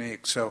that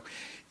technique. So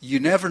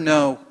you never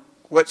know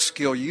what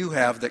skill you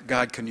have that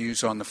God can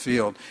use on the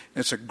field.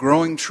 It's a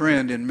growing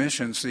trend in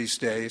missions these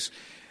days.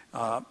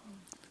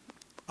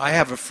 I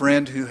have a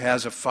friend who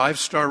has a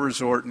 5-star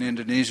resort in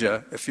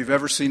Indonesia. If you've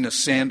ever seen the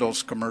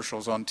Sandals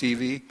commercials on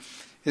TV,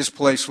 his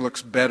place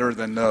looks better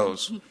than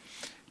those.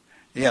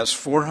 He has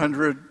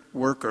 400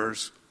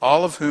 workers,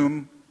 all of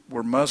whom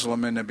were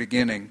Muslim in the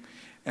beginning,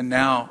 and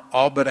now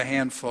all but a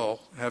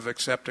handful have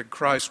accepted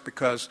Christ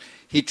because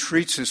he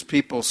treats his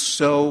people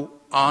so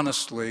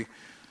honestly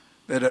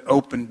that it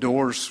opened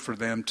doors for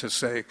them to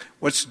say,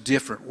 what's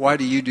different? Why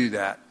do you do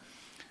that?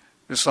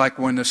 It's like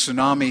when the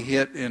tsunami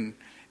hit in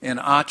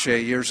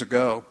Aceh years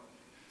ago,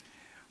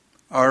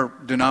 our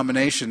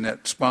denomination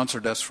that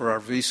sponsored us for our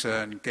visa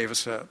and gave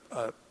us a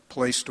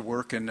place to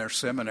work in their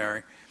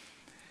seminary,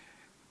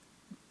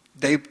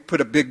 they put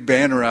a big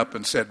banner up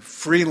and said,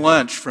 free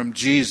lunch from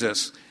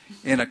Jesus,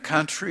 in a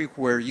country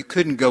where you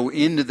couldn't go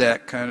into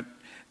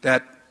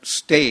that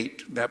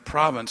state, that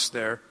province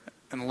there,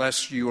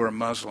 unless you were a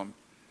Muslim.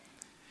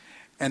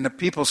 And the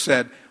people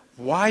said,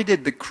 why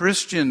did the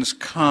Christians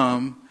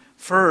come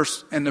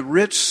first and the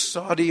rich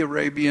Saudi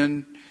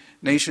Arabian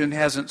nation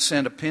hasn't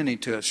sent a penny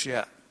to us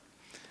yet?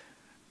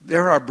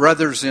 They're our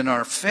brothers in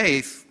our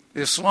faith,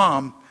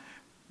 Islam,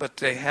 but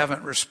they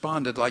haven't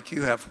responded like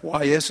you have.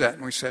 Why is that?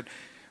 And we said,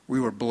 we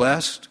were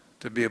blessed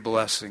to be a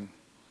blessing.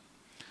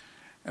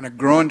 And a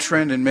growing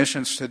trend in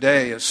missions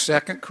today is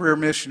second career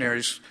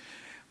missionaries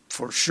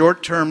for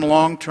short-term,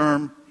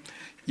 long-term,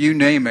 you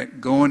name it,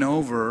 going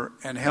over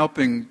and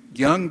helping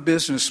young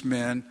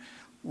businessmen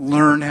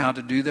learn how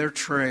to do their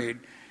trade,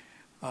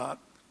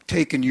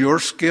 taking your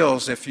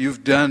skills. If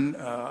you've done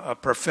a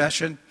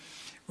profession,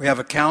 we have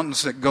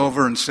accountants that go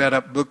over and set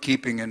up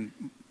bookkeeping and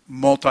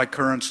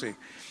multi-currency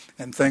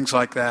and things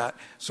like that.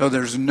 So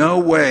there's no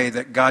way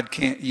that God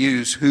can't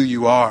use who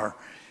you are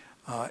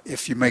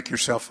if you make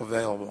yourself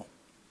available.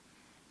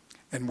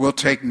 And we'll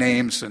take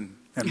names and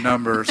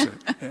numbers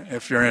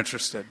if you're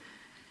interested.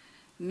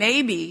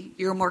 Maybe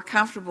you're more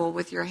comfortable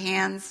with your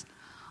hands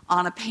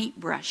on a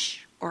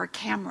paintbrush or a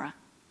camera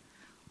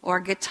or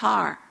a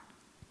guitar.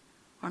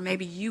 Or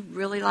maybe you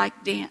really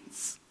like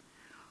dance.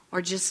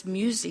 Or just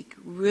music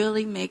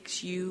really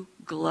makes you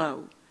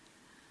glow.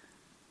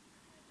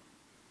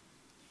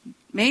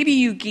 Maybe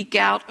you geek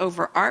out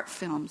over art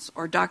films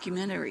or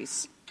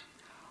documentaries.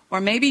 Or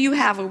maybe you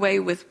have a way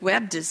with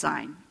web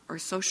design or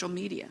social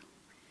media.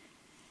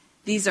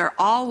 These are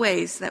all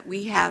ways that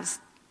we have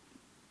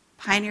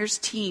Pioneers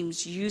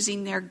teams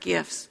using their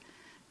gifts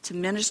to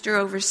minister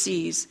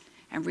overseas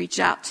and reach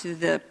out to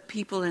the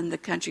people in the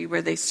country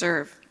where they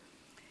serve.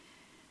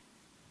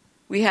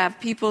 We have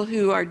people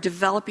who are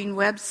developing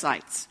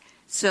websites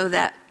so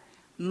that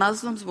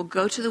Muslims will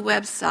go to the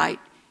website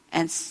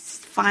and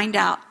find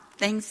out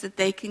things that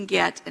they can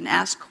get and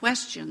ask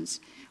questions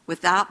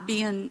without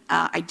being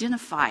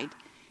identified,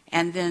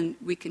 and then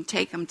we can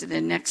take them to the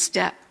next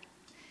step.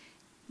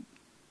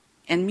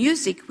 In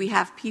music, we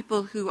have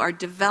people who are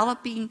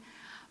developing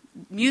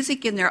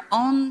music in their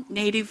own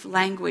native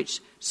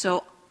language,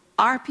 so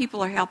our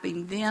people are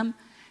helping them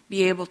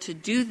be able to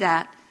do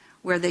that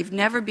where they've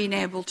never been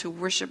able to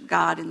worship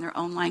God in their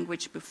own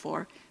language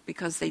before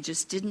because they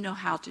just didn't know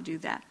how to do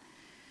that.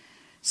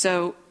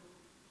 So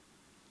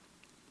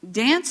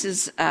dance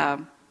is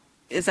at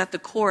the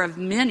core of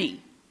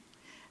many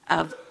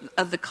of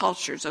the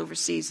cultures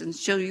overseas. And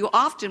so you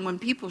often, when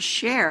people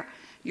share,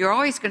 you're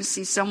always going to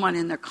see someone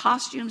in their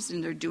costumes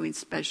and they're doing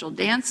special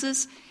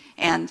dances.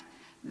 And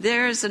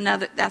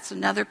that's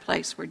another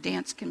place where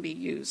dance can be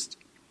used.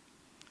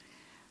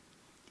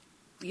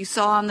 You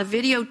saw on the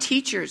video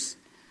teachers.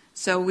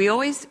 So we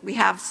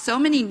have so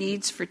many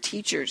needs for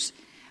teachers.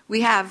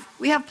 We have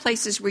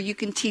places where you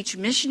can teach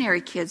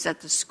missionary kids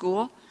at the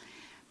school,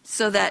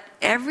 so that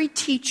every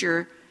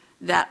teacher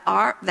that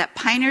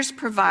Pioneers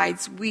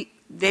provides,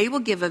 they will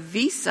give a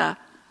visa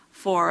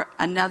for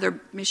another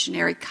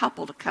missionary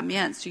couple to come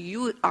in. So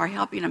you are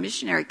helping a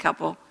missionary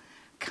couple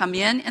come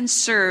in and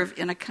serve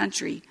in a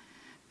country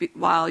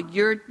while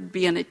you're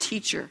being a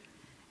teacher.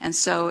 And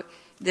so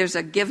there's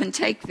a give and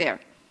take there.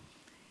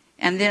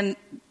 And then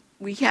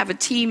we have a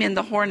team in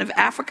the Horn of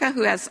Africa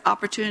who has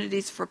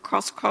opportunities for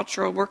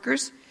cross-cultural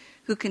workers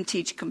who can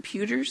teach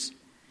computers,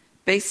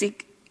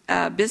 basic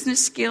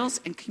business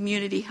skills, and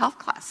community health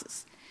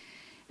classes.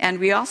 And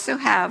we also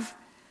have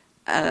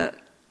a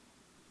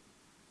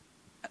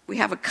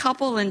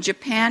couple in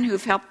Japan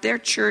who've helped their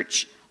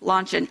church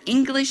launch an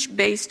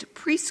English-based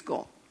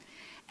preschool.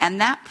 And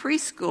that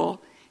preschool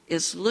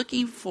is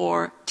looking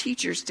for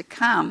teachers to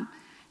come,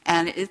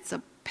 and it's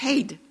a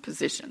paid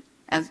position.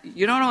 As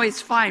you don't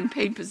always find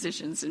paid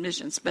positions in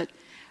missions, but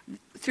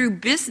through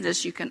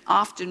business you can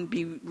often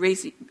be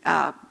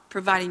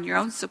providing your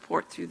own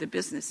support through the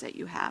business that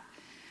you have,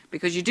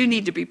 because you do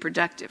need to be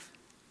productive.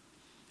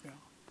 Yeah.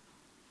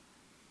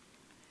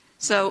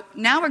 So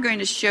now we're going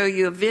to show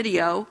you a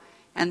video,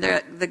 and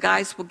the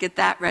guys will get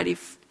that ready.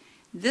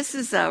 This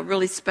is a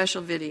really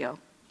special video.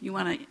 You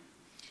want to...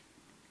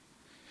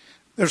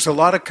 There's a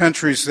lot of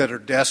countries that are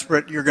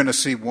desperate. You're going to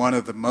see one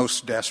of the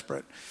most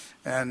desperate.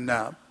 And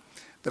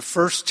the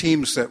first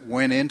teams that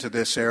went into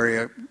this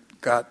area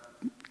got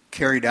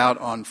carried out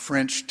on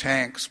French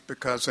tanks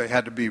because they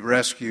had to be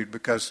rescued,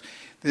 because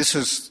this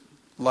is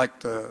like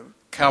the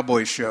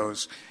cowboy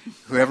shows.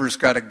 Whoever's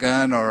got a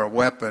gun or a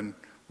weapon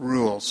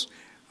rules.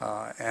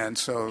 And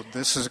so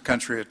this is a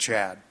country of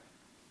Chad.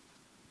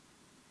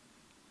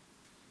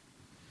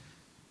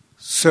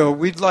 So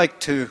we'd like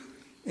to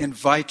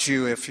invite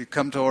you, if you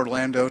come to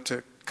Orlando,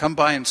 to come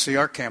by and see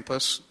our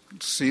campus,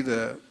 see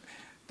the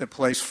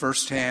place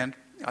firsthand.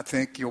 I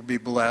think you'll be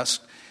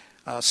blessed.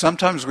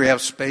 Sometimes we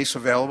have space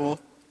available,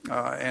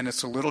 and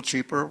it's a little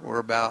cheaper. We're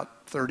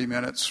about 30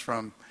 minutes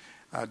from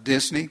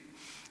Disney.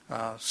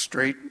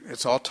 Straight,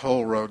 it's all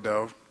toll road,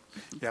 though.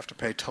 You have to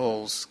pay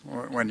tolls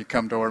when you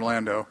come to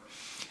Orlando.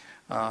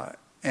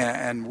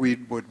 And we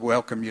would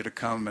welcome you to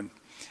come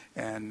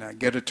and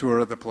get a tour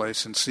of the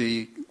place and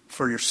see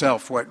for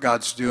yourself what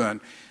God's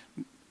doing.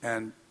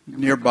 And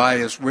nearby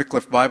is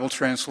Wycliffe Bible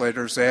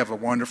Translators. They have a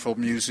wonderful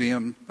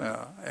museum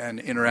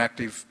and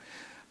interactive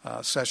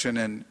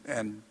session.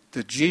 And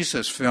the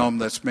Jesus film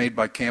that's made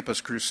by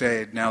Campus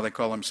Crusade, now they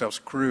call themselves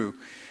Cru,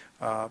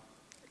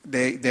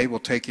 they will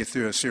take you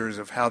through a series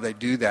of how they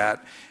do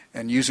that.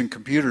 And using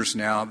computers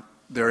now,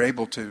 they're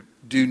able to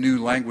do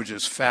new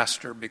languages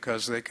faster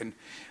because they can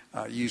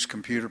use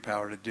computer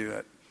power to do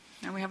it.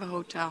 And we have a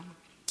hotel.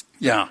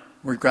 Yeah,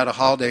 we've got a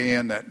Holiday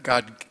Inn that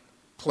God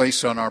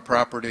placed on our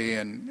property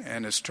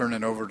and is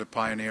turning over to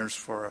Pioneers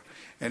for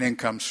an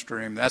income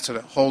stream. That's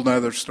a whole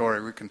other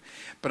story.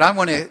 But I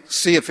want to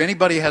see if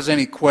anybody has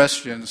any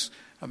questions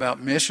about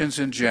missions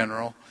in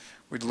general.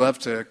 We'd love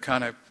to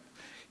kind of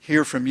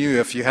hear from you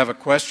if you have a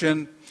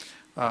question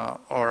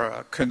or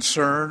a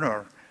concern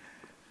or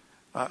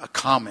a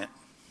comment.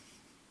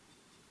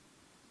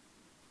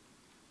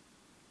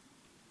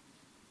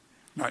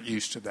 Not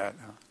used to that,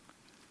 huh?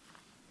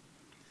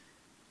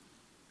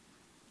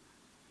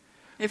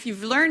 If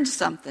you've learned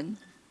something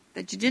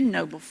that you didn't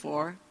know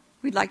before,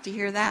 we'd like to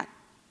hear that.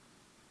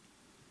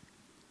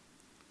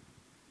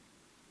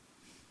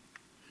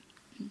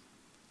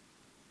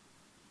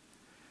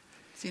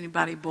 Is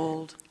anybody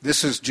bold?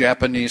 This is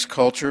Japanese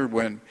culture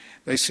when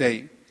they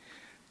say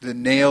the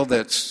nail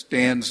that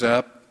stands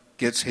up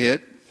gets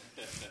hit.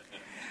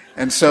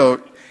 And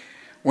so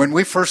when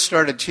we first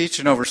started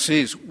teaching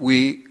overseas,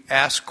 we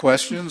asked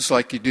questions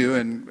like you do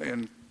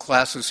in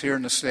classes here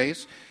in the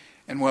States.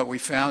 And what we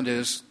found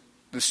is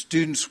the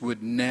students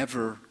would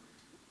never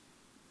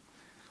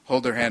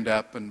hold their hand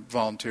up and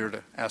volunteer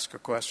to ask a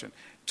question.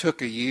 It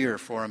took a year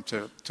for them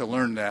to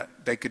learn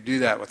that. They could do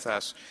that with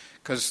us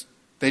because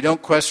they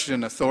don't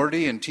question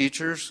authority and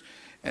teachers,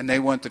 and they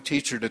want the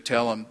teacher to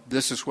tell them,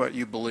 this is what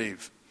you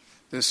believe.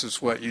 This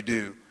is what you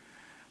do.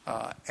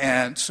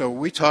 And so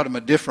we taught them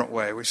a different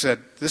way. We said,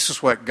 this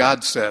is what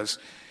God says.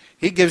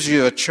 He gives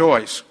you a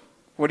choice.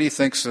 What do you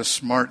think is the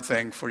smart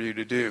thing for you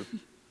to do?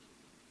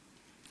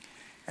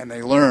 And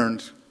they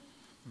learned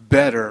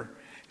better,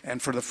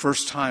 and for the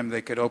first time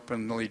they could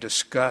openly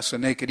discuss,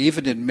 and they could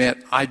even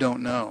admit, I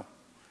don't know.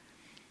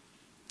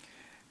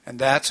 And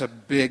that's a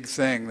big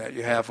thing that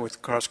you have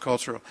with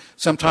cross-cultural.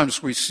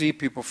 Sometimes we see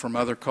people from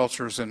other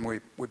cultures and we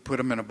put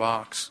them in a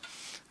box,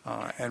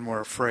 and we're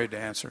afraid to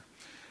answer.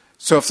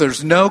 So if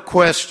there's no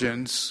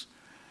questions...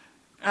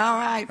 All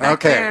right,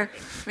 back there.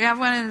 We have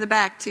one in the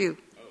back, too.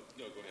 Oh,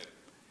 no, go ahead.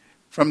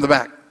 From the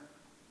back.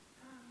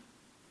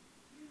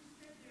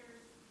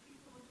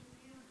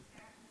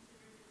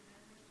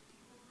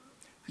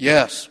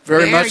 Yes,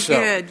 very much so.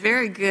 Very good,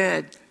 very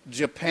good.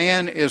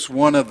 Japan is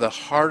one of the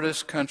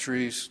hardest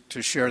countries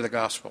to share the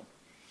gospel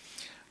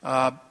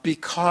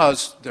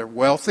because they're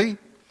wealthy,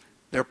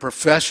 they're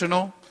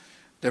professional,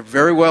 they're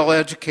very well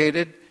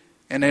educated,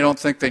 and they don't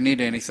think they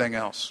need anything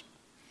else.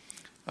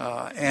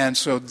 And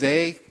so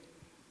they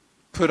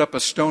put up a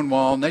stone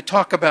wall, and they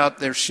talk about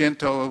their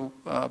Shinto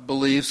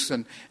beliefs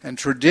and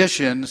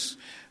traditions,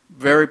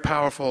 very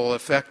powerful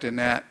effect in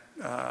that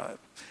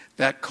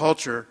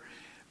culture.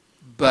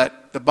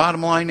 But the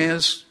bottom line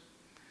is,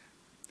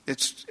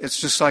 it's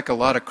just like a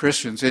lot of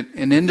Christians.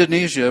 In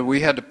Indonesia,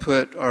 we had to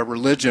put our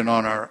religion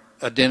on our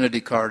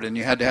identity card, and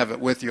you had to have it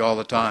with you all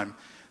the time.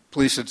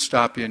 Police would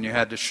stop you, and you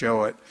had to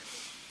show it.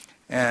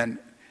 And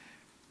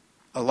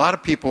a lot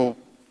of people,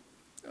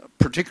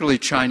 particularly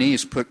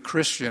Chinese, put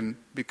Christian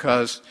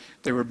because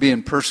they were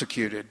being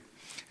persecuted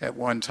at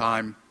one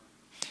time.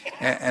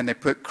 And they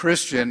put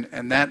Christian,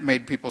 and that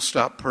made people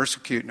stop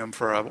persecuting them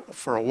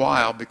for a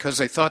while because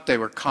they thought they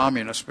were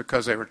communists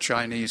because they were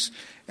Chinese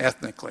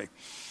ethnically.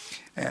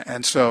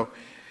 And so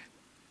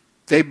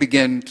they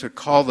began to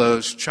call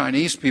those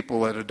Chinese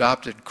people that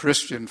adopted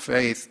Christian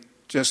faith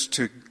just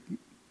to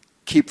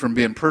keep from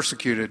being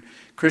persecuted,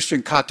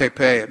 Christian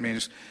KTP. It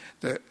means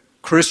the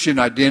Christian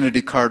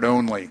identity card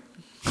only.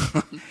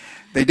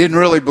 They didn't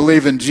really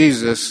believe in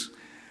Jesus,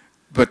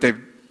 but they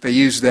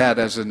used that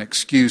as an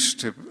excuse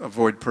to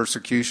avoid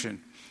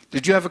persecution.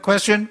 Did you have a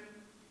question?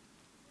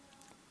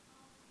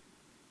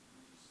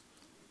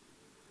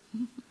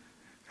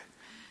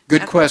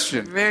 Good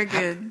question. Very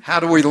good. How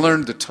do we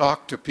learn to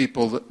talk to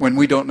people when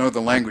we don't know the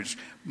language?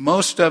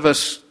 Most of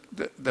us,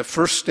 the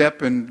first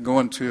step in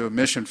going to a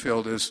mission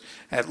field is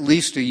at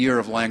least a year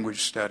of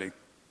language study.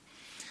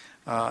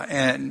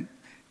 And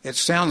it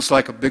sounds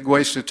like a big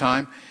waste of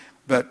time,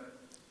 but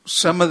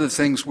some of the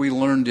things we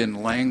learned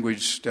in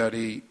language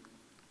study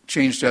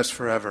changed us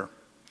forever.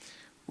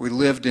 We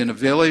lived in a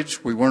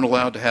village. We weren't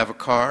allowed to have a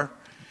car,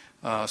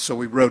 so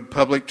we rode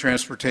public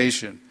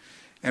transportation.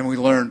 And we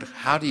learned,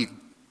 how do you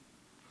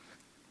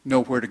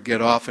know where to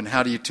get off, and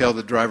how do you tell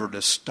the driver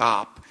to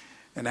stop,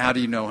 and how do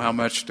you know how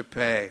much to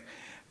pay,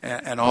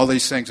 and all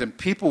these things. And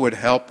people would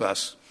help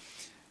us.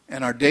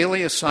 And our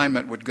daily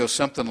assignment would go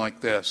something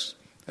like this.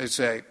 They'd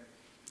say,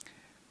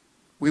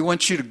 we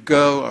want you to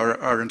go,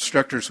 our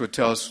instructors would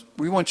tell us,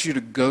 we want you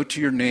to go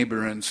to your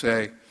neighbor and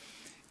say,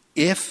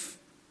 if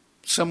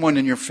someone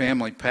in your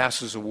family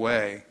passes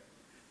away,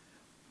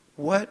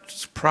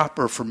 what's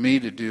proper for me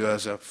to do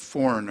as a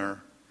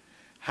foreigner?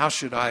 How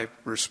should I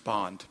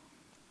respond?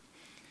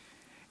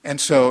 And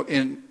so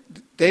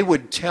they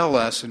would tell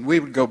us, and we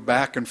would go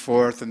back and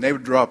forth, and they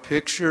would draw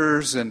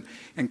pictures and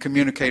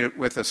communicate it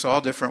with us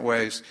all different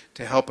ways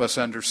to help us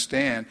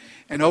understand.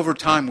 And over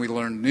time, we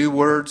learned new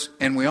words,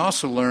 and we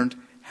also learned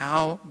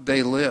how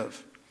they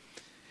live.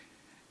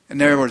 And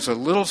there was a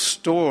little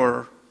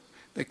store,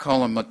 they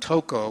call them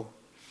Motoko,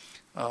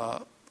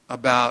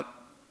 about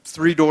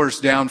 3 doors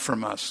down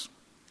from us.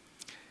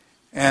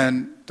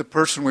 And the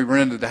person we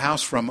rented the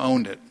house from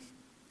owned it.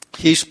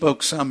 He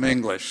spoke some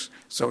English,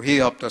 so he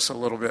helped us a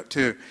little bit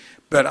too.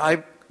 But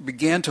I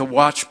began to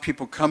watch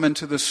people come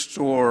into the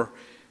store,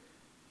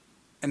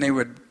 and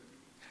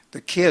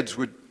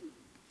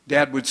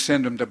Dad would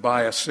send them to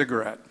buy a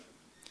cigarette,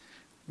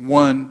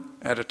 one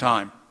at a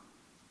time,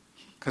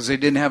 because they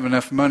didn't have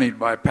enough money to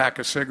buy a pack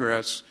of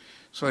cigarettes.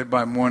 So they'd buy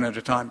them one at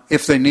a time.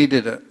 If they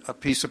needed a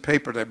piece of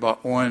paper, they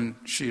bought one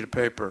sheet of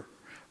paper,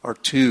 or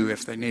two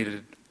if they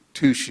needed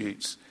 2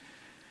 sheets.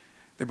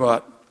 They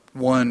bought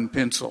one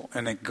pencil,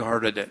 and they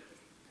guarded it.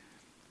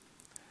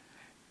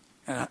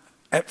 And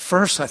at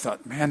first I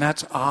thought, man,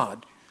 that's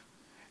odd.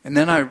 And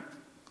then I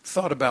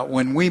thought about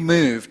when we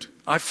moved,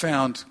 I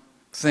found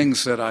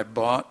things that I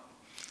bought,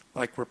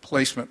 like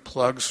replacement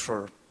plugs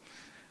for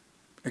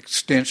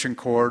extension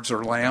cords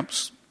or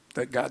lamps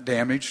that got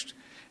damaged.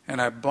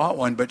 And I bought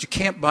one, but you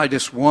can't buy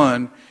just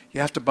one.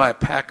 You have to buy a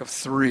pack of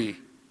 3.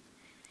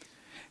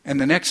 And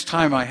the next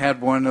time I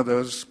had one of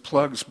those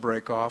plugs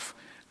break off,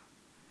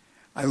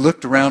 I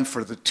looked around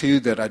for the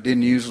 2 that I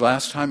didn't use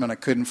last time, and I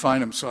couldn't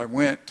find them. So I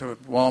went to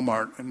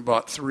Walmart and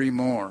bought 3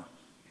 more.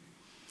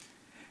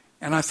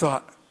 And I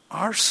thought,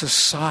 our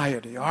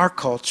society, our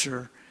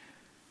culture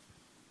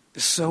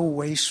is so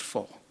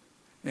wasteful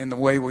in the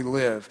way we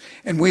live.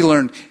 And we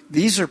learned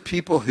these are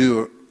people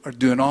who are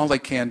doing all they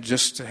can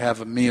just to have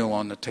a meal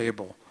on the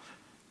table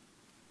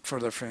for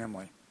their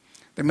family.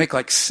 They make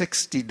like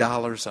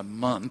 $60 a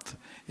month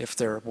if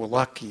they're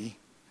lucky.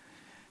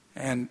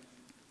 And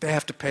they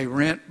have to pay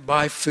rent,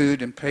 buy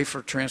food, and pay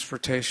for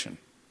transportation.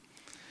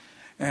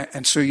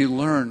 And so you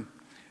learn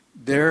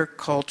their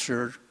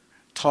culture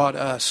taught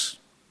us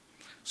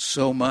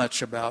so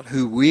much about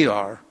who we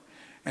are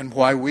and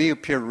why we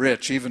appear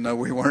rich, even though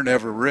we weren't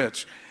ever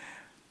rich.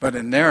 But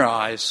in their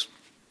eyes,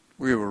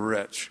 we were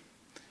rich.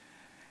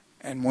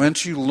 And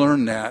once you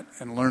learn that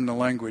and learn the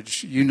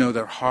language, you know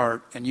their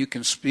heart, and you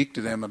can speak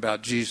to them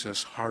about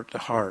Jesus heart to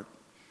heart.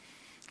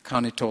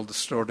 Connie told the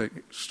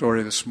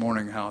story this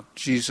morning how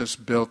Jesus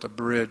built a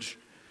bridge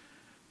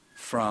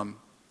from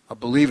a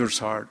believer's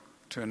heart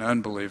to an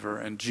unbeliever,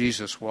 and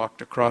Jesus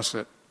walked across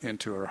it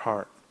into her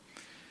heart.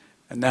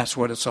 And that's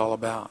what it's all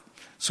about.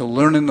 So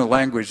learning the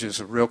language is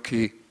a real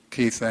key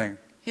thing.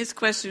 His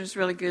question was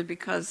really good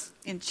because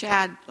in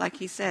Chad, like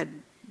he said,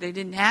 they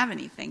didn't have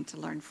anything to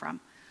learn from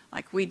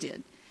like we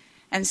did.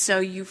 And so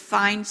you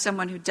find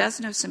someone who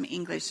does know some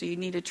English, so you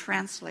need a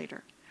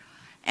translator.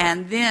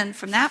 And then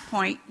from that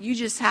point, you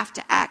just have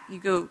to act.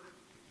 You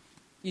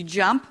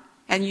jump,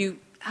 and you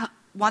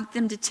want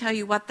them to tell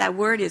you what that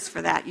word is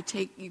for that.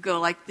 You go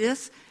like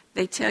this,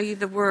 they tell you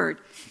the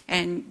word.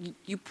 And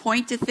you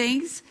point to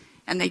things,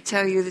 and they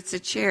tell you it's a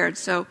chair. And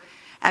so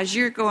as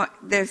you're going,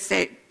 they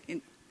say,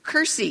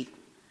 Kursi.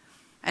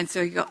 And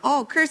so you go,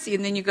 oh, Kursi.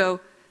 And then you go,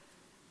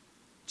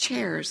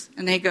 chairs.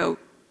 And they go,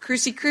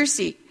 Kursi,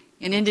 Kursi.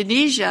 In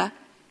Indonesia,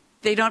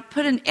 they don't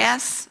put an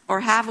S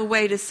or have a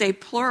way to say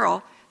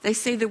plural. They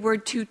say the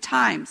word 2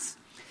 times.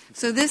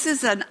 So this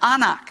is an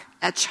anak,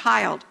 a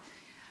child.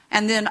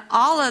 And then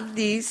all of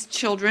these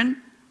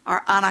children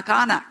are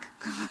anak-anak.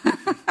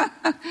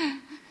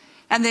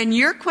 And then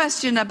your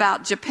question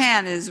about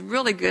Japan is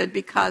really good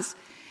because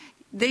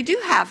they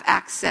do have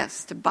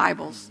access to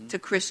Bibles to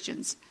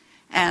Christians,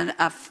 and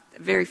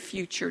very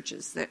few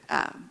churches that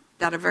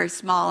are very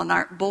small and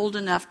aren't bold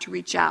enough to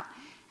reach out.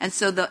 And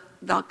so the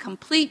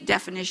complete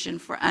definition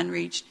for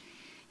unreached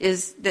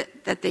is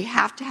that they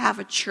have to have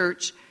a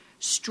church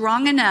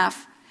strong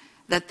enough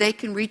that they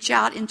can reach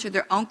out into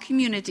their own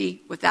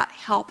community without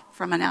help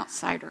from an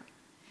outsider.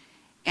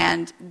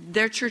 And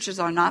their churches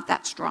are not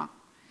that strong.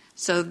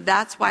 So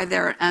that's why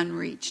they're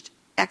unreached.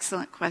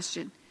 Excellent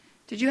question.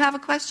 Did you have a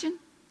question?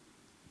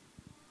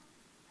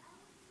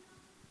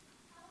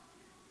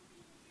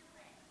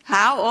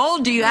 How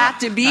old do you have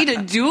to be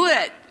to do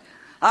it?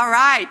 All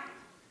right.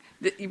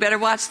 You better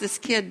watch this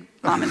kid,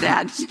 Mom and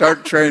Dad.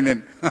 Start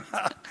training.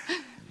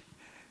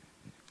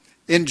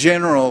 In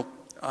general,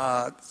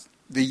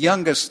 the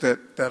youngest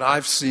that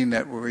I've seen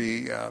that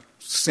we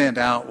sent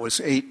out was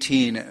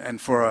 18,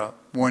 and for a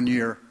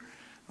 1-year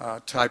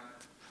type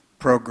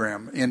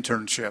program,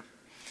 internship.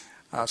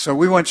 So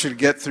we want you to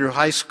get through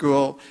high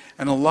school,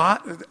 and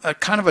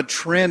kind of a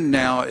trend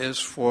now is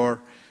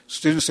for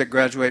students that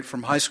graduate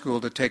from high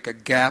school to take a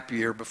gap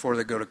year before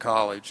they go to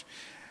college.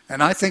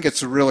 And I think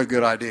it's a really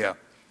good idea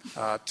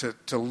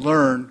to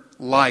learn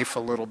life a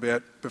little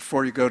bit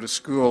before you go to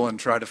school and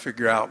try to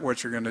figure out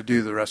what you're going to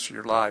do the rest of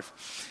your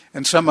life.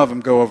 And some of them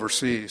go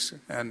overseas.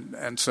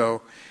 And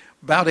so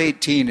about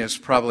 18 is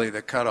probably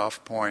the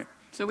cutoff point.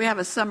 So we have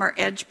a summer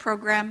EDGE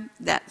program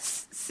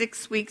that's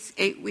 6 weeks,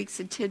 8 weeks,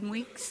 and 10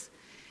 weeks.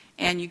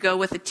 And you go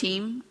with a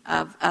team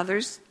of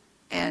others.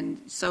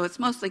 And so it's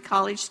mostly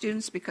college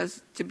students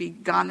because to be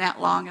gone that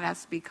long, it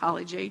has to be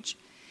college age.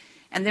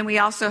 And then we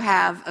also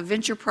have a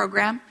venture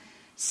program.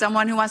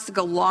 Someone who wants to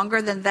go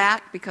longer than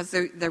that because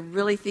they're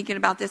really thinking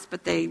about this,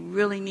 but they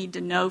really need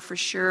to know for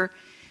sure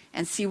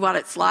and see what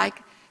it's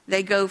like.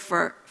 They go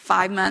for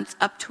 5 months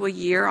up to a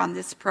year on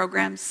this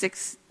program,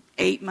 6,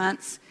 8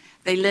 months.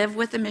 They live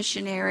with a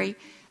missionary.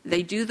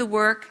 They do the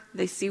work.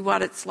 They see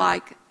what it's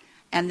like.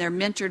 And they're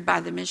mentored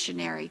by the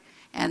missionary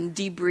and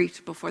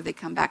debriefed before they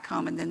come back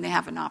home. And then they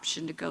have an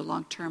option to go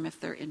long term if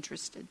they're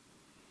interested.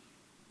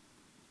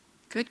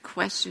 Good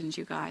questions,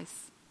 you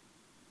guys.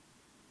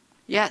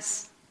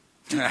 Yes.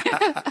 What do you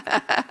find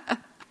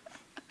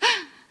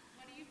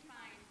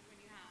when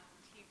you have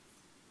teens?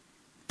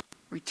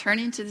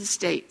 Returning to the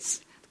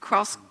States,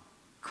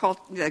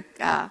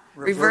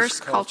 reverse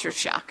culture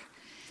shock.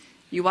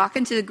 You walk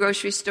into the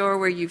grocery store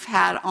where you've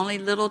had only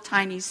little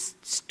tiny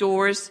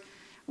stores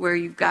where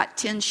you've got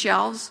 10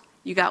 shelves,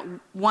 you got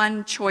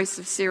one choice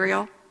of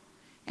cereal,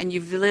 and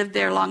you've lived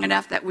there long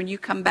enough that when you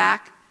come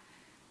back,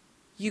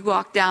 you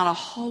walk down a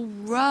whole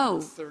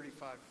row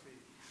 35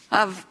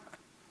 feet.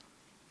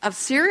 of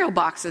cereal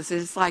boxes.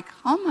 It's like,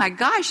 oh my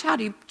gosh, how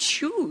do you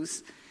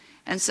choose?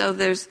 And so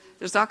there's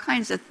all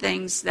kinds of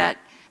things that,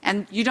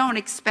 and you don't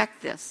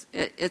expect this.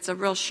 It's a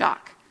real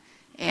shock.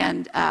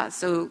 And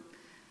so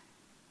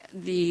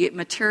the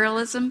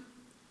materialism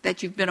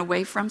that you've been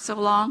away from so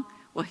long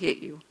will hit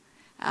you.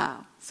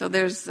 So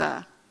there's...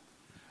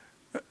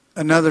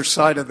 Another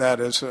side of that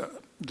is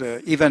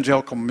the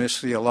Evangelical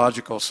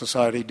Missiological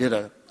Society did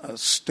a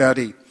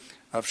study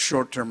of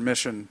short-term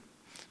mission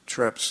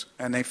trips,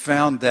 and they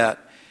found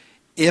that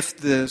if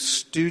the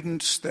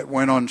students that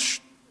went on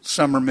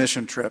summer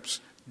mission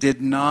trips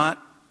did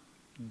not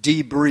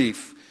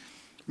debrief,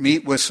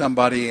 meet with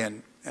somebody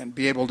and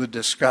be able to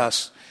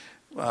discuss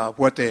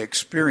what they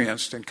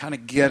experienced and kind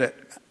of get it,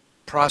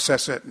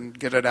 process it and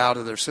get it out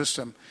of their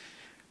system,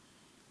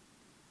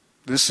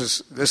 this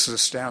is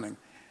astounding.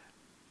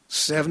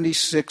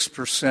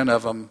 76%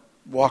 of them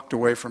walked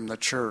away from the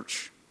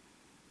church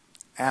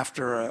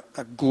after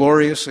a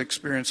glorious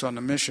experience on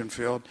the mission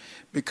field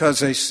because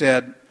they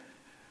said,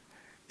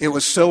 it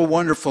was so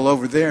wonderful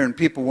over there and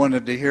people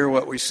wanted to hear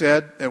what we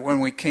said that when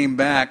we came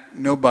back,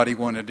 nobody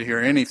wanted to hear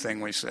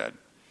anything we said.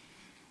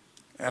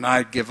 And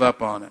I'd give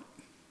up on it.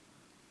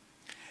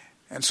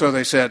 And so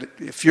they said,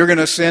 if you're going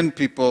to send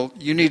people,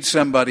 you need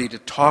somebody to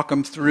talk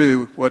them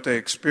through what they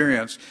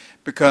experienced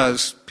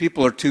because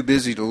people are too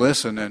busy to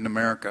listen in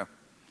America.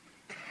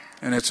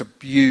 And it's a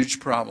huge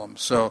problem.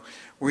 So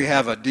we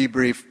have a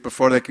debrief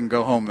before they can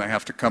go home. They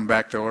have to come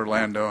back to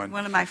Orlando. And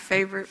one of my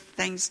favorite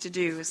things to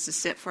do is to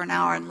sit for an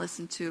hour and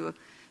listen to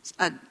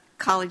a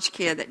college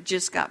kid that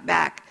just got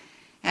back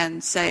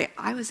and say,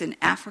 I was in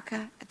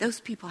Africa. Those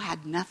people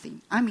had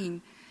nothing. I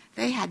mean,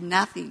 they had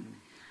nothing.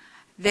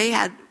 They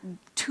had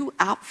 2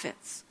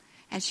 outfits.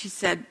 And she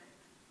said,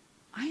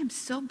 I am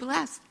so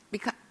blessed.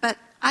 But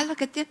I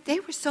look at it, they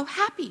were so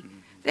happy.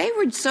 They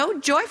were so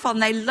joyful,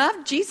 and they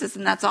loved Jesus,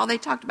 and that's all they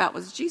talked about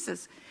was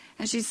Jesus.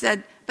 And she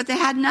said, but they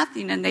had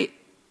nothing. And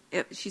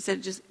she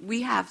said,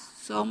 we have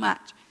so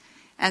much.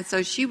 And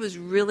so she was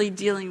really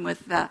dealing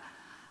with the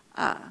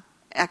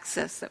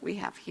excess that we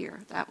have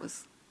here. That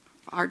was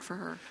hard for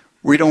her.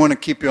 We don't want to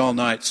keep you all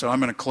night, so I'm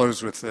going to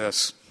close with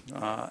this.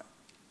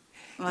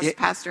 Unless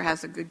Pastor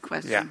has a good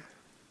question. Yeah.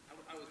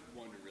 I was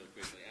wondering really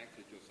quickly.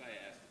 Actually, Josiah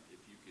asked if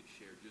you could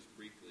share just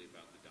briefly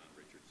about the Don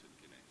Richardson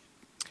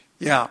connection.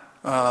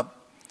 Yeah.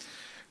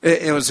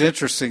 It was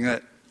interesting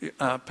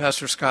that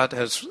Pastor Scott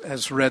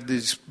has read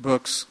these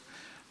books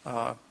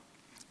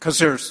because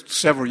they're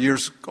several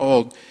years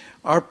old.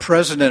 Our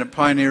president of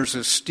Pioneers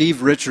is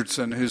Steve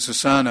Richardson, who's the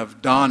son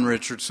of Don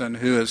Richardson,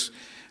 who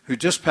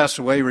just passed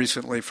away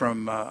recently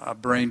from a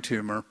brain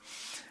tumor.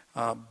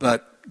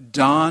 But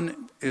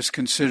Don is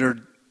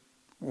considered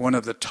one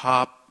of the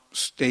top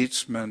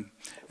statesmen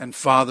and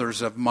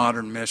fathers of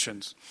modern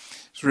missions.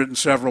 He's written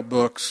several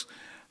books,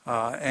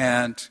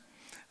 and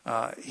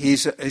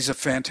he's a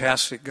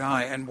fantastic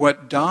guy. And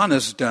what Don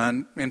has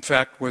done, in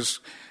fact, was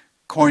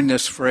coined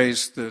this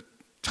phrase, the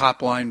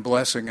top line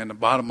blessing and the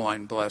bottom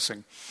line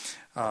blessing,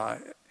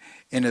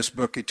 in his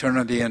book,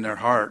 Eternity in Their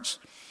Hearts.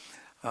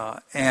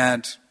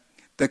 And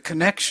the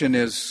connection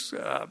is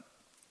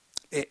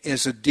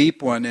a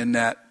deep one in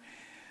that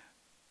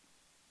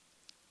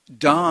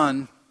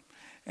Don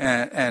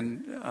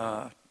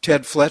and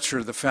Ted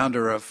Fletcher, the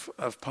founder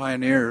of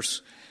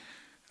Pioneers,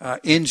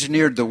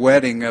 engineered the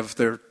wedding of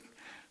their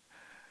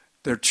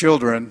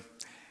children,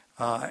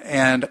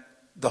 and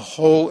the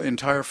whole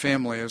entire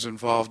family is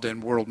involved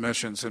in world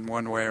missions in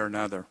one way or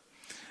another.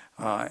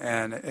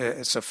 And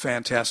it's a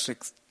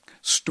fantastic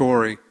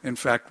story. In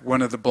fact,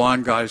 one of the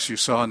blonde guys you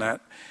saw in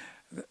that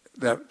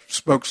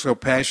spoke so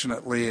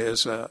passionately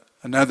is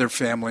another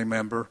family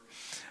member,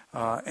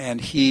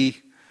 and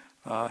he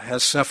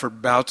has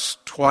suffered bouts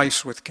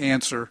twice with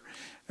cancer,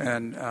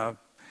 and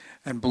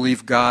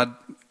believed God,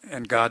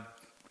 and God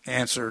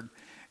answered,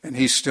 and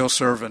he's still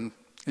serving.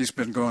 He's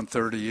been going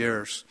 30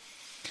 years.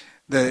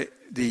 The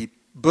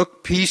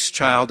book Peace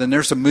Child, and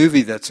there's a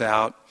movie that's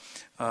out,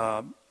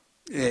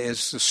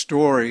 is the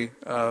story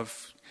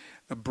of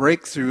a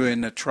breakthrough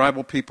in the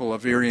tribal people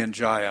of Irian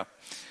Jaya,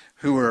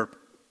 who were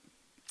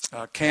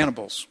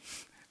cannibals,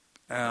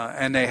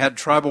 and they had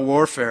tribal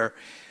warfare,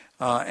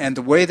 and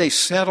the way they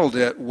settled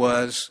it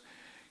was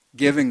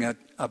giving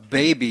a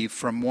baby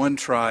from one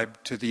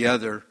tribe to the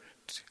other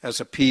as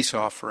a peace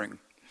offering,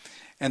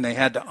 and they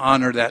had to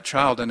honor that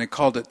child, and they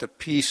called it the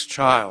Peace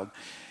Child.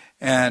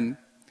 And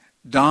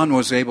Don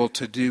was able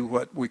to do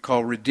what we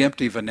call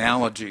redemptive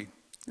analogy,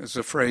 is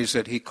a phrase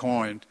that he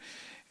coined,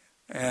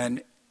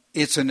 and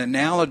it's an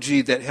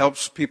analogy that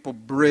helps people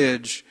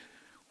bridge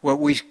what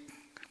we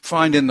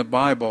find in the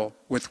Bible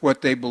with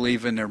what they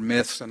believe in their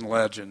myths and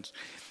legends.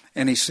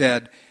 And he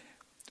said,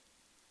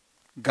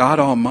 God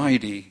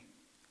Almighty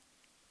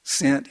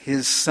sent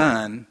his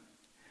Son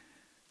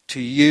to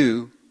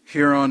you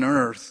here on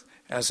earth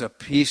as a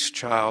peace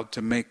child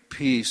to make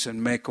peace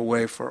and make a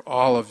way for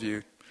all of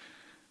you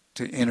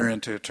to enter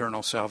into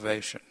eternal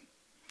salvation.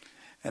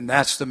 And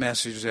that's the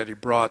message that he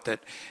brought,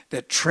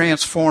 that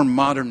transformed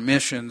modern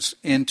missions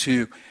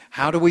into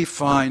how do we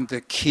find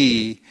the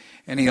key.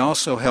 And he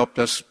also helped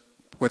us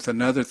with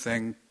another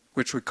thing,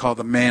 which we call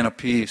the man of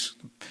peace.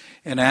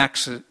 In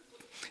Acts,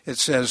 it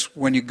says,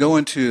 when you go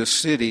into a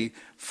city,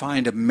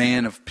 find a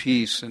man of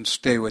peace and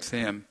stay with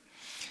him.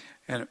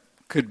 And it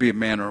could be a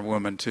man or a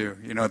woman too.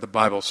 You know, the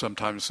Bible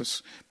sometimes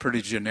is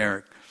pretty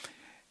generic.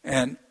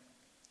 And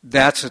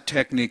that's a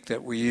technique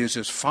that we use,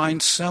 is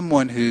find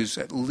someone who's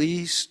at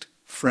least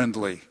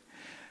friendly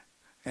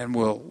and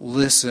will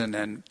listen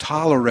and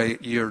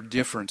tolerate your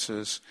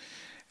differences,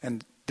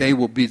 and they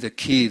will be the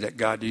key that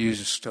God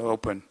uses to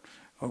open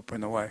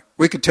the way.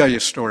 We could tell you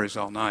stories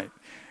all night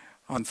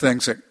on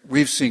things that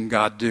we've seen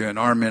God do in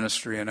our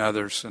ministry and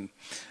others, and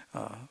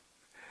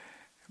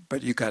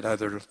but you got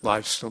other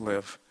lives to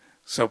live.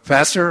 So,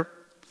 Pastor,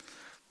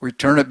 we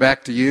turn it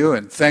back to you,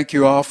 and thank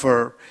you all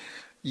for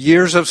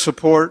years of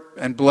support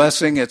and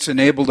blessing. It's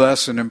enabled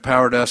us and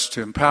empowered us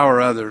to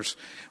empower others.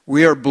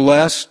 We are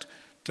blessed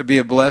to be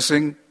a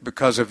blessing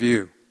because of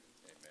you.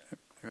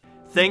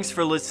 Thanks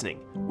for listening.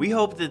 We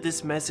hope that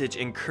this message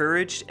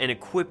encouraged and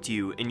equipped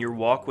you in your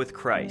walk with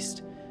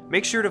Christ.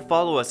 Make sure to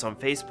follow us on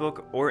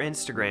Facebook or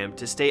Instagram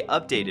to stay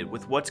updated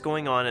with what's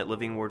going on at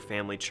Living Word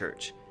Family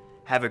Church.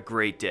 Have a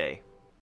great day.